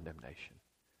condemnation.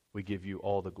 We give you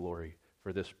all the glory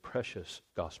for this precious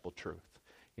gospel truth.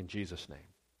 In Jesus' name,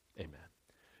 amen.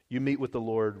 You meet with the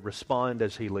Lord, respond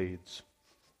as he leads.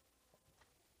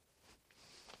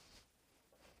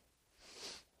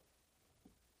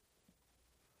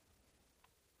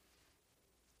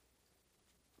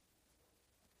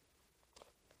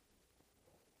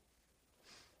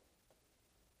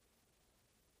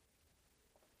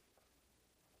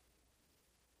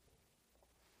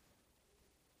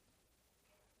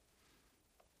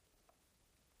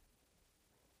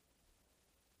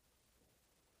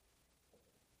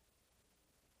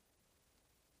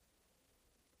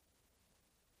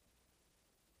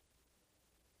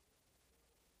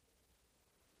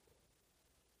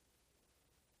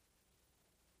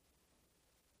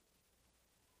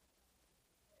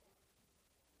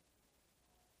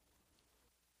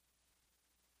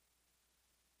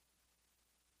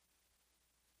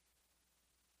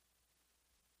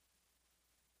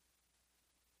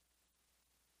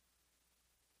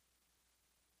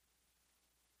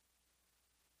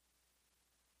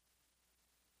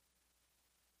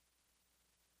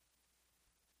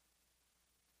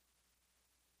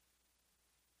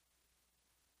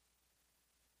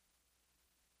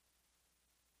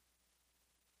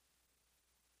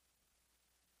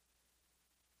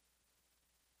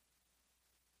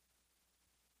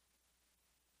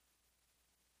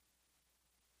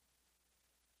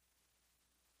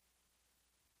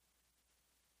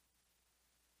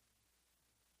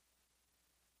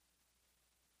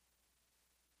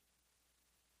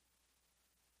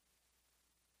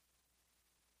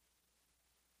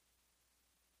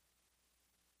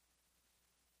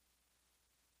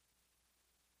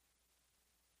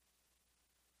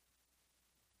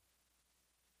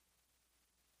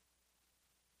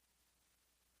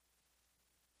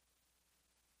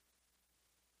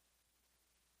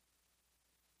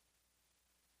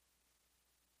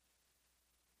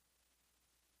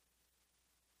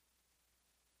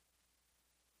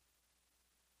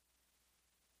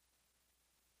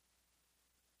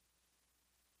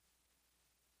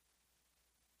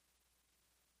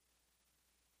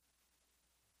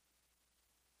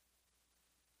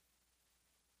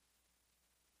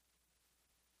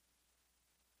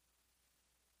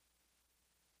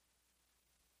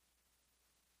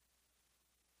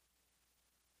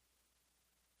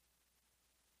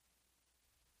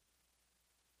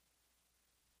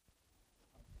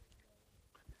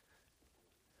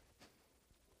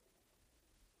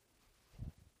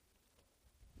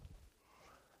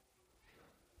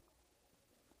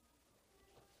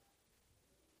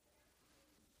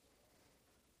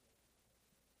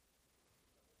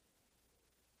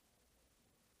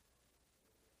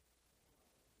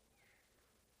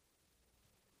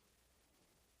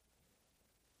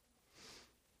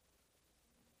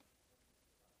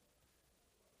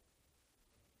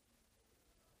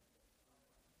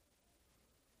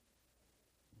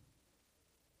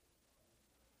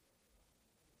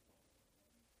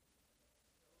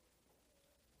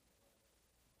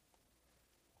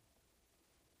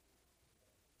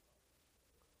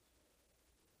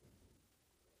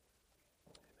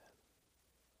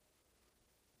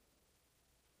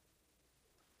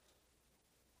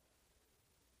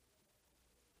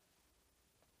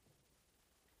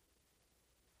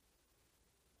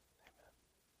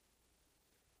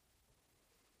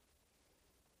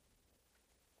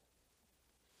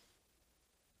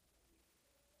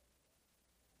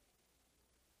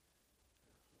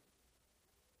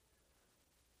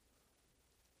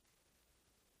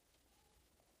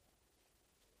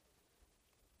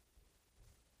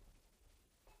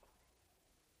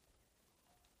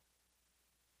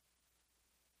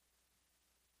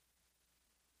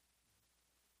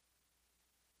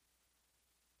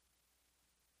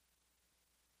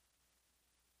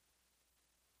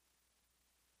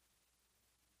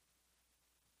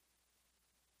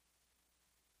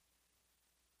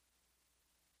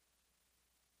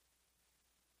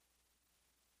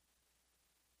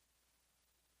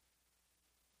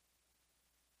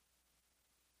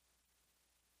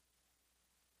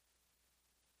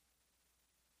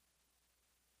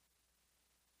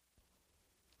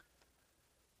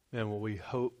 And well, we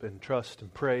hope and trust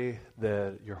and pray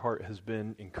that your heart has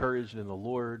been encouraged in the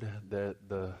Lord, that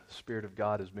the Spirit of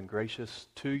God has been gracious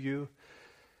to you.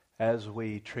 As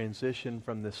we transition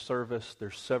from this service,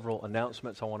 there's several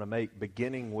announcements I want to make,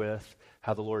 beginning with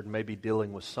how the Lord may be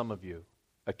dealing with some of you.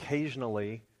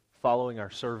 Occasionally, following our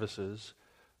services,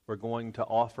 we're going to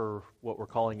offer what we're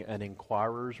calling an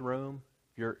inquirer's room.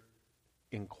 If you're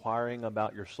inquiring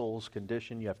about your soul's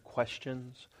condition, you have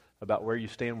questions about where you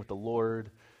stand with the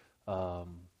Lord,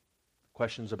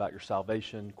 questions about your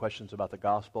salvation, questions about the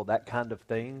gospel, that kind of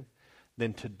thing,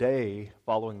 then today,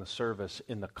 following the service,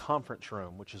 in the conference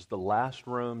room, which is the last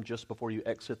room just before you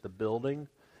exit the building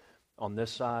on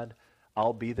this side,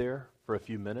 I'll be there for a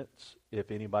few minutes. If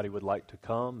anybody would like to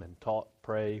come and talk,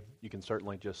 pray, you can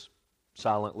certainly just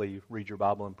silently read your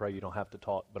Bible and pray. You don't have to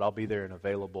talk, but I'll be there and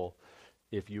available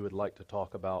if you would like to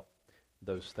talk about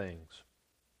those things.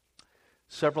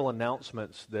 Several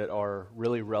announcements that are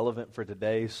really relevant for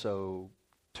today, so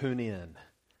tune in.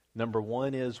 Number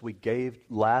one is we gave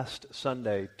last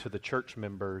Sunday to the church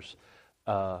members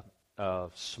a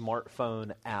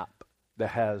smartphone app that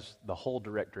has the whole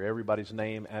directory, everybody's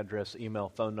name, address, email,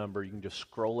 phone number. You can just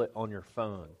scroll it on your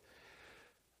phone.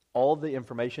 All the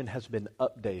information has been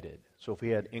updated. So if we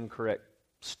had incorrect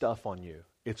stuff on you,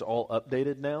 it's all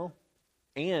updated now.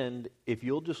 And if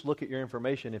you'll just look at your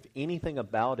information, if anything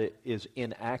about it is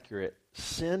inaccurate,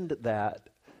 send that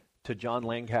to John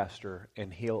Lancaster,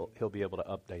 and he'll be able to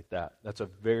update that. That's a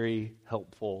very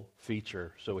helpful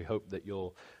feature, so we hope that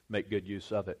you'll make good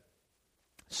use of it.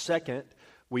 Second,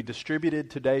 we distributed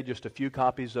today just a few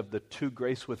copies of the To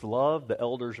Grace with Love. The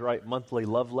elders write monthly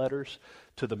love letters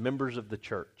to the members of the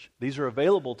church. These are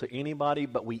available to anybody,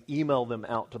 but we email them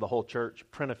out to the whole church,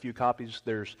 print a few copies.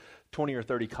 There's 20 or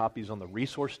 30 copies on the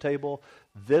resource table.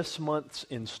 This month's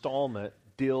installment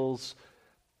deals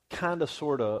kind of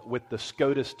sort of with the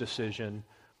SCOTUS decision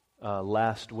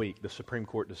last week, the Supreme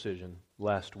Court decision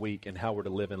last week, and how we're to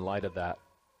live in light of that.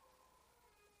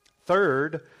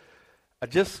 Third, I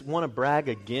just want to brag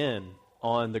again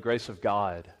on the grace of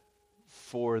God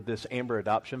for this Amber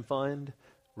Adoption Fund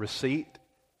receipt.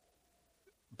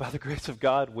 By the grace of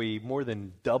God, we more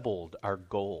than doubled our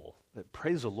goal.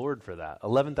 Praise the Lord for that.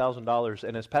 $11,000.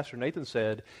 And as Pastor Nathan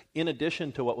said, in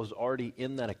addition to what was already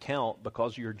in that account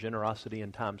because of your generosity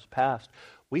in times past,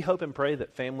 we hope and pray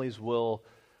that families will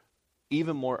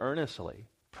even more earnestly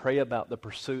pray about the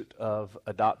pursuit of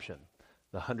adoption.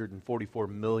 The 144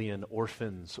 million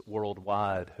orphans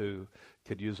worldwide who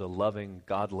could use a loving,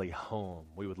 godly home.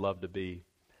 We would love to be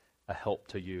a help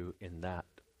to you in that.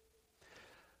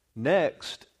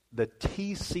 Next, the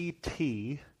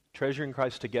TCT, Treasuring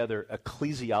Christ Together,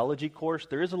 ecclesiology course.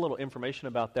 There is a little information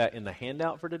about that in the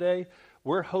handout for today.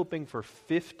 We're hoping for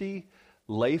 50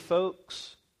 lay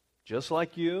folks, just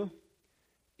like you,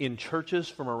 in churches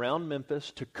from around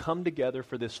Memphis to come together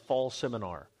for this fall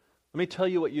seminar. Let me tell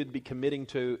you what you'd be committing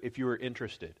to if you were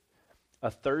interested. A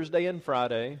Thursday and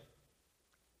Friday,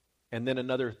 and then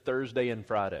another Thursday and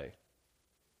Friday.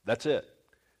 That's it.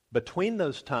 Between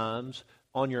those times,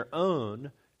 on your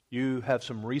own, you have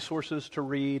some resources to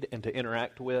read and to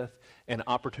interact with, and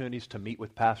opportunities to meet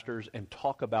with pastors and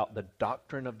talk about the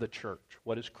doctrine of the church.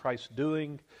 What is Christ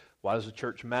doing? Why does the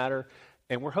church matter?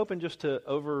 And we're hoping just to,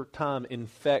 over time,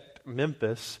 infect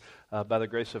Memphis, by the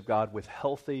grace of God, with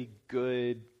healthy,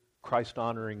 good,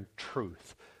 Christ-honoring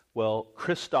truth. Well,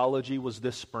 Christology was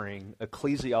this spring.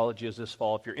 Ecclesiology is this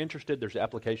fall. If you're interested, there's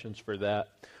applications for that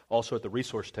also at the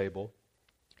resource table.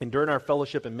 And during our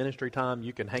fellowship and ministry time,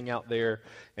 you can hang out there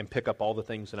and pick up all the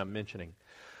things that I'm mentioning.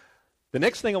 The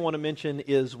next thing I want to mention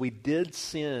is we did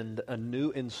send a new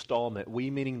installment,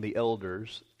 we meaning the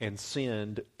elders, and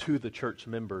send to the church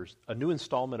members a new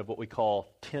installment of what we call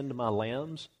Tend My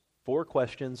Lambs. 4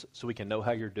 questions so we can know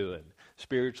how you're doing,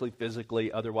 spiritually,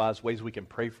 physically, otherwise, ways we can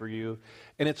pray for you.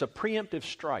 And it's a preemptive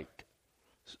strike.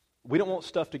 We don't want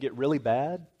stuff to get really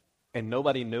bad and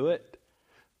nobody knew it.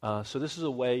 So this is a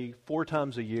way, 4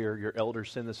 times a year, your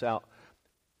elders send this out.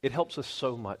 It helps us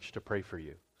so much to pray for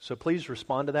you. So please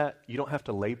respond to that. You don't have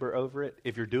to labor over it.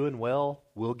 If you're doing well,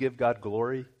 we'll give God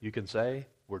glory. You can say,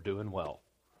 we're doing well.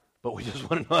 But we just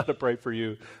want to know how to pray for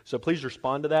you. So please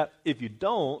respond to that. If you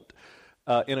don't,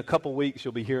 in a couple weeks,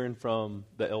 you'll be hearing from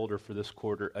the elder for this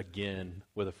quarter again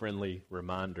with a friendly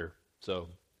reminder. So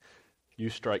you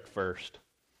strike first.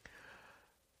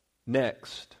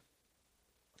 Next,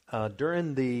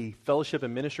 during the fellowship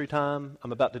and ministry time,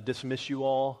 I'm about to dismiss you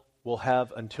all. We'll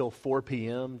have until 4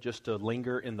 p.m. just to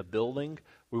linger in the building.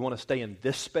 We want to stay in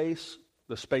this space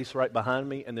the space right behind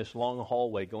me, and this long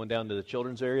hallway going down to the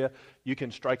children's area. You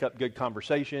can strike up good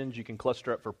conversations. You can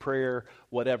cluster up for prayer,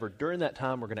 whatever. During that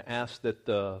time, we're going to ask that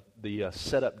the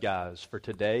setup guys for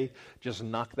today just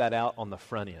knock that out on the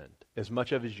front end. As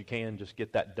much of as you can, just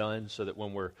get that done so that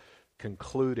when we're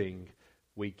concluding,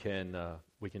 we can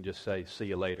just say, see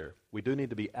you later. We do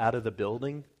need to be out of the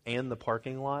building and the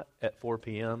parking lot at 4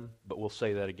 p.m., but we'll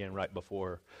say that again right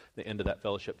before the end of that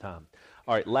fellowship time.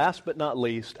 All right, last but not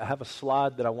least, I have a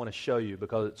slide that I want to show you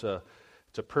because it's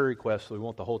a prayer request that we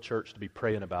want the whole church to be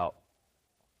praying about.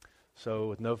 So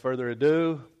with no further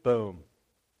ado, boom.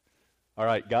 All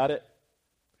right, got it?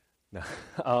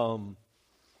 No.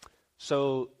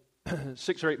 So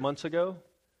 6 or 8 months ago,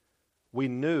 we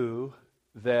knew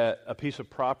that a piece of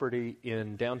property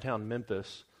in downtown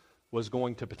Memphis was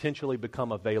going to potentially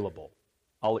become available.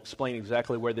 I'll explain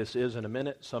exactly where this is in a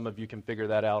minute. Some of you can figure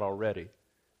that out already.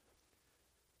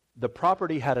 The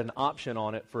property had an option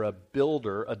on it for a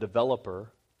builder, a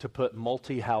developer, to put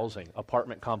multi-housing,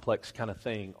 apartment complex kind of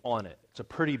thing on it. It's a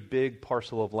pretty big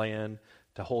parcel of land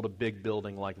to hold a big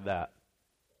building like that.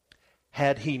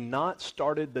 Had he not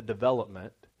started the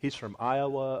development, he's from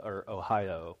Iowa or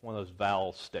Ohio, one of those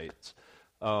vowel states.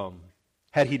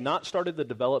 Had he not started the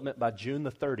development by June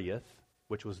the 30th,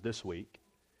 which was this week,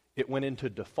 it went into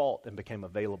default and became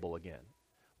available again.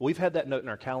 We've had that note in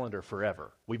our calendar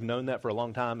forever. We've known that for a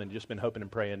long time and just been hoping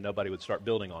and praying nobody would start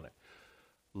building on it.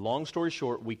 Long story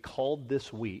short, we called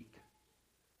this week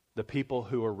the people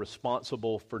who are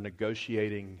responsible for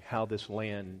negotiating how this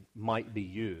land might be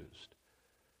used.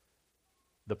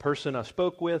 The person I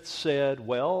spoke with said,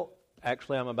 well,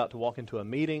 actually I'm about to walk into a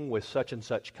meeting with such and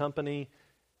such company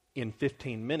in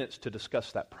 15 minutes to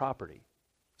discuss that property.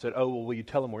 Said, oh, well, will you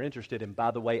tell them we're interested? And by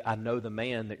the way, I know the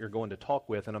man that you're going to talk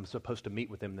with, and I'm supposed to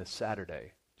meet with him this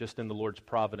Saturday. Just in the Lord's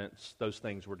providence, those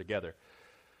things were together.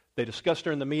 They discussed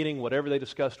during the meeting. Whatever they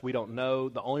discussed, we don't know.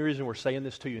 The only reason we're saying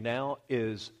this to you now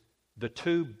is the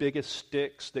two biggest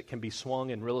sticks that can be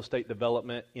swung in real estate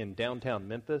development in downtown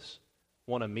Memphis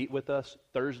want to meet with us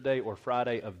Thursday or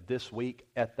Friday of this week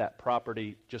at that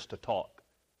property just to talk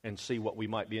and see what we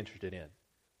might be interested in.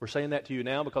 We're saying that to you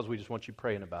now because we just want you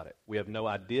praying about it. We have no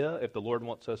idea if the Lord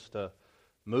wants us to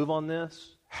move on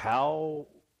this, how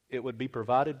it would be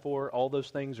provided for. All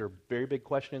those things are very big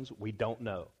questions. We don't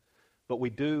know. But we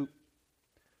do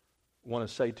want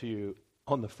to say to you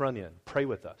on the front end, pray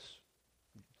with us.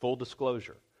 Full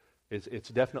disclosure. It's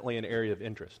definitely an area of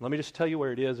interest. Let me just tell you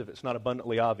where it is if it's not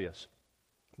abundantly obvious.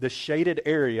 The shaded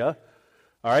area,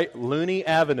 all right, Looney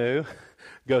Avenue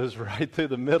goes right through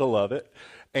the middle of it.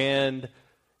 And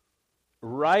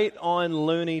right on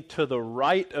Looney to the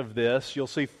right of this, you'll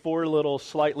see 4 little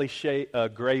slightly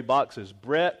gray boxes.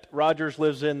 Brett Rogers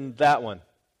lives in that one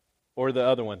or the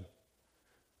other one.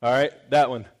 All right,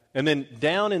 that one. And then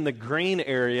down in the green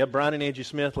area, Brian and Angie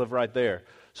Smith live right there.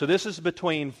 So this is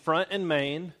between Front and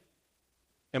Main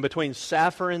and between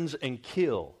Saffrins and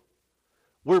Kill.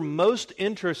 We're most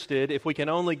interested, if we can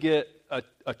only get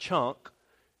a chunk,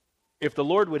 if the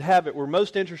Lord would have it, we're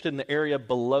most interested in the area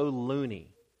below Looney.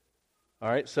 All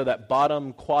right, so that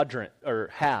bottom quadrant or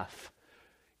half,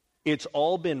 it's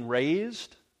all been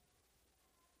raised,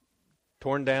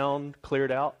 torn down,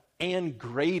 cleared out, and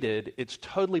graded. It's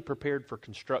totally prepared for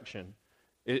construction.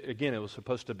 Again, it was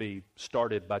supposed to be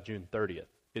started by June 30th.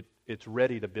 It's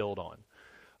ready to build on.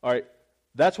 All right,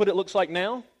 that's what it looks like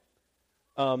now.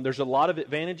 There's a lot of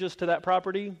advantages to that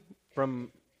property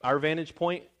from our vantage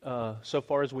point, so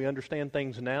far as we understand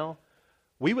things now.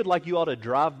 We would like you all to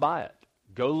drive by it,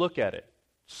 go look at it,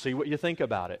 see what you think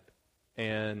about it,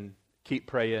 and keep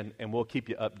praying, and we'll keep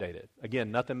you updated.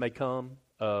 Again, nothing may come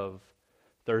of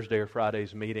Thursday or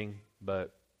Friday's meeting,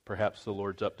 but perhaps the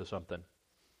Lord's up to something.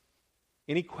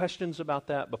 Any questions about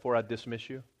that before I dismiss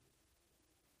you?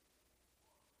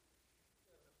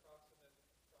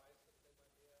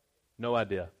 No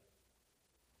idea.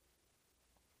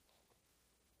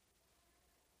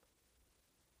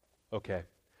 Okay.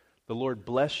 The Lord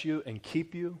bless you and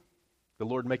keep you. The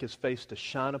Lord make his face to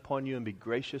shine upon you and be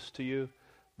gracious to you.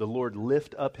 The Lord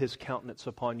lift up his countenance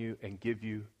upon you and give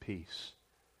you peace.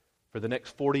 For the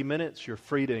next 40 minutes, you're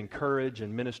free to encourage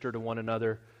and minister to one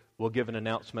another. We'll give an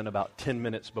announcement about 10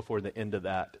 minutes before the end of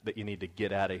that you need to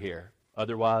get out of here.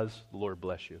 Otherwise, the Lord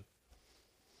bless you.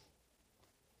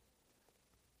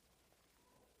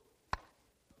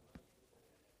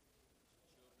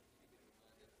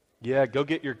 Yeah, go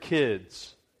get your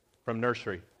kids from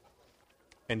nursery.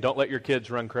 And don't let your kids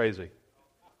run crazy.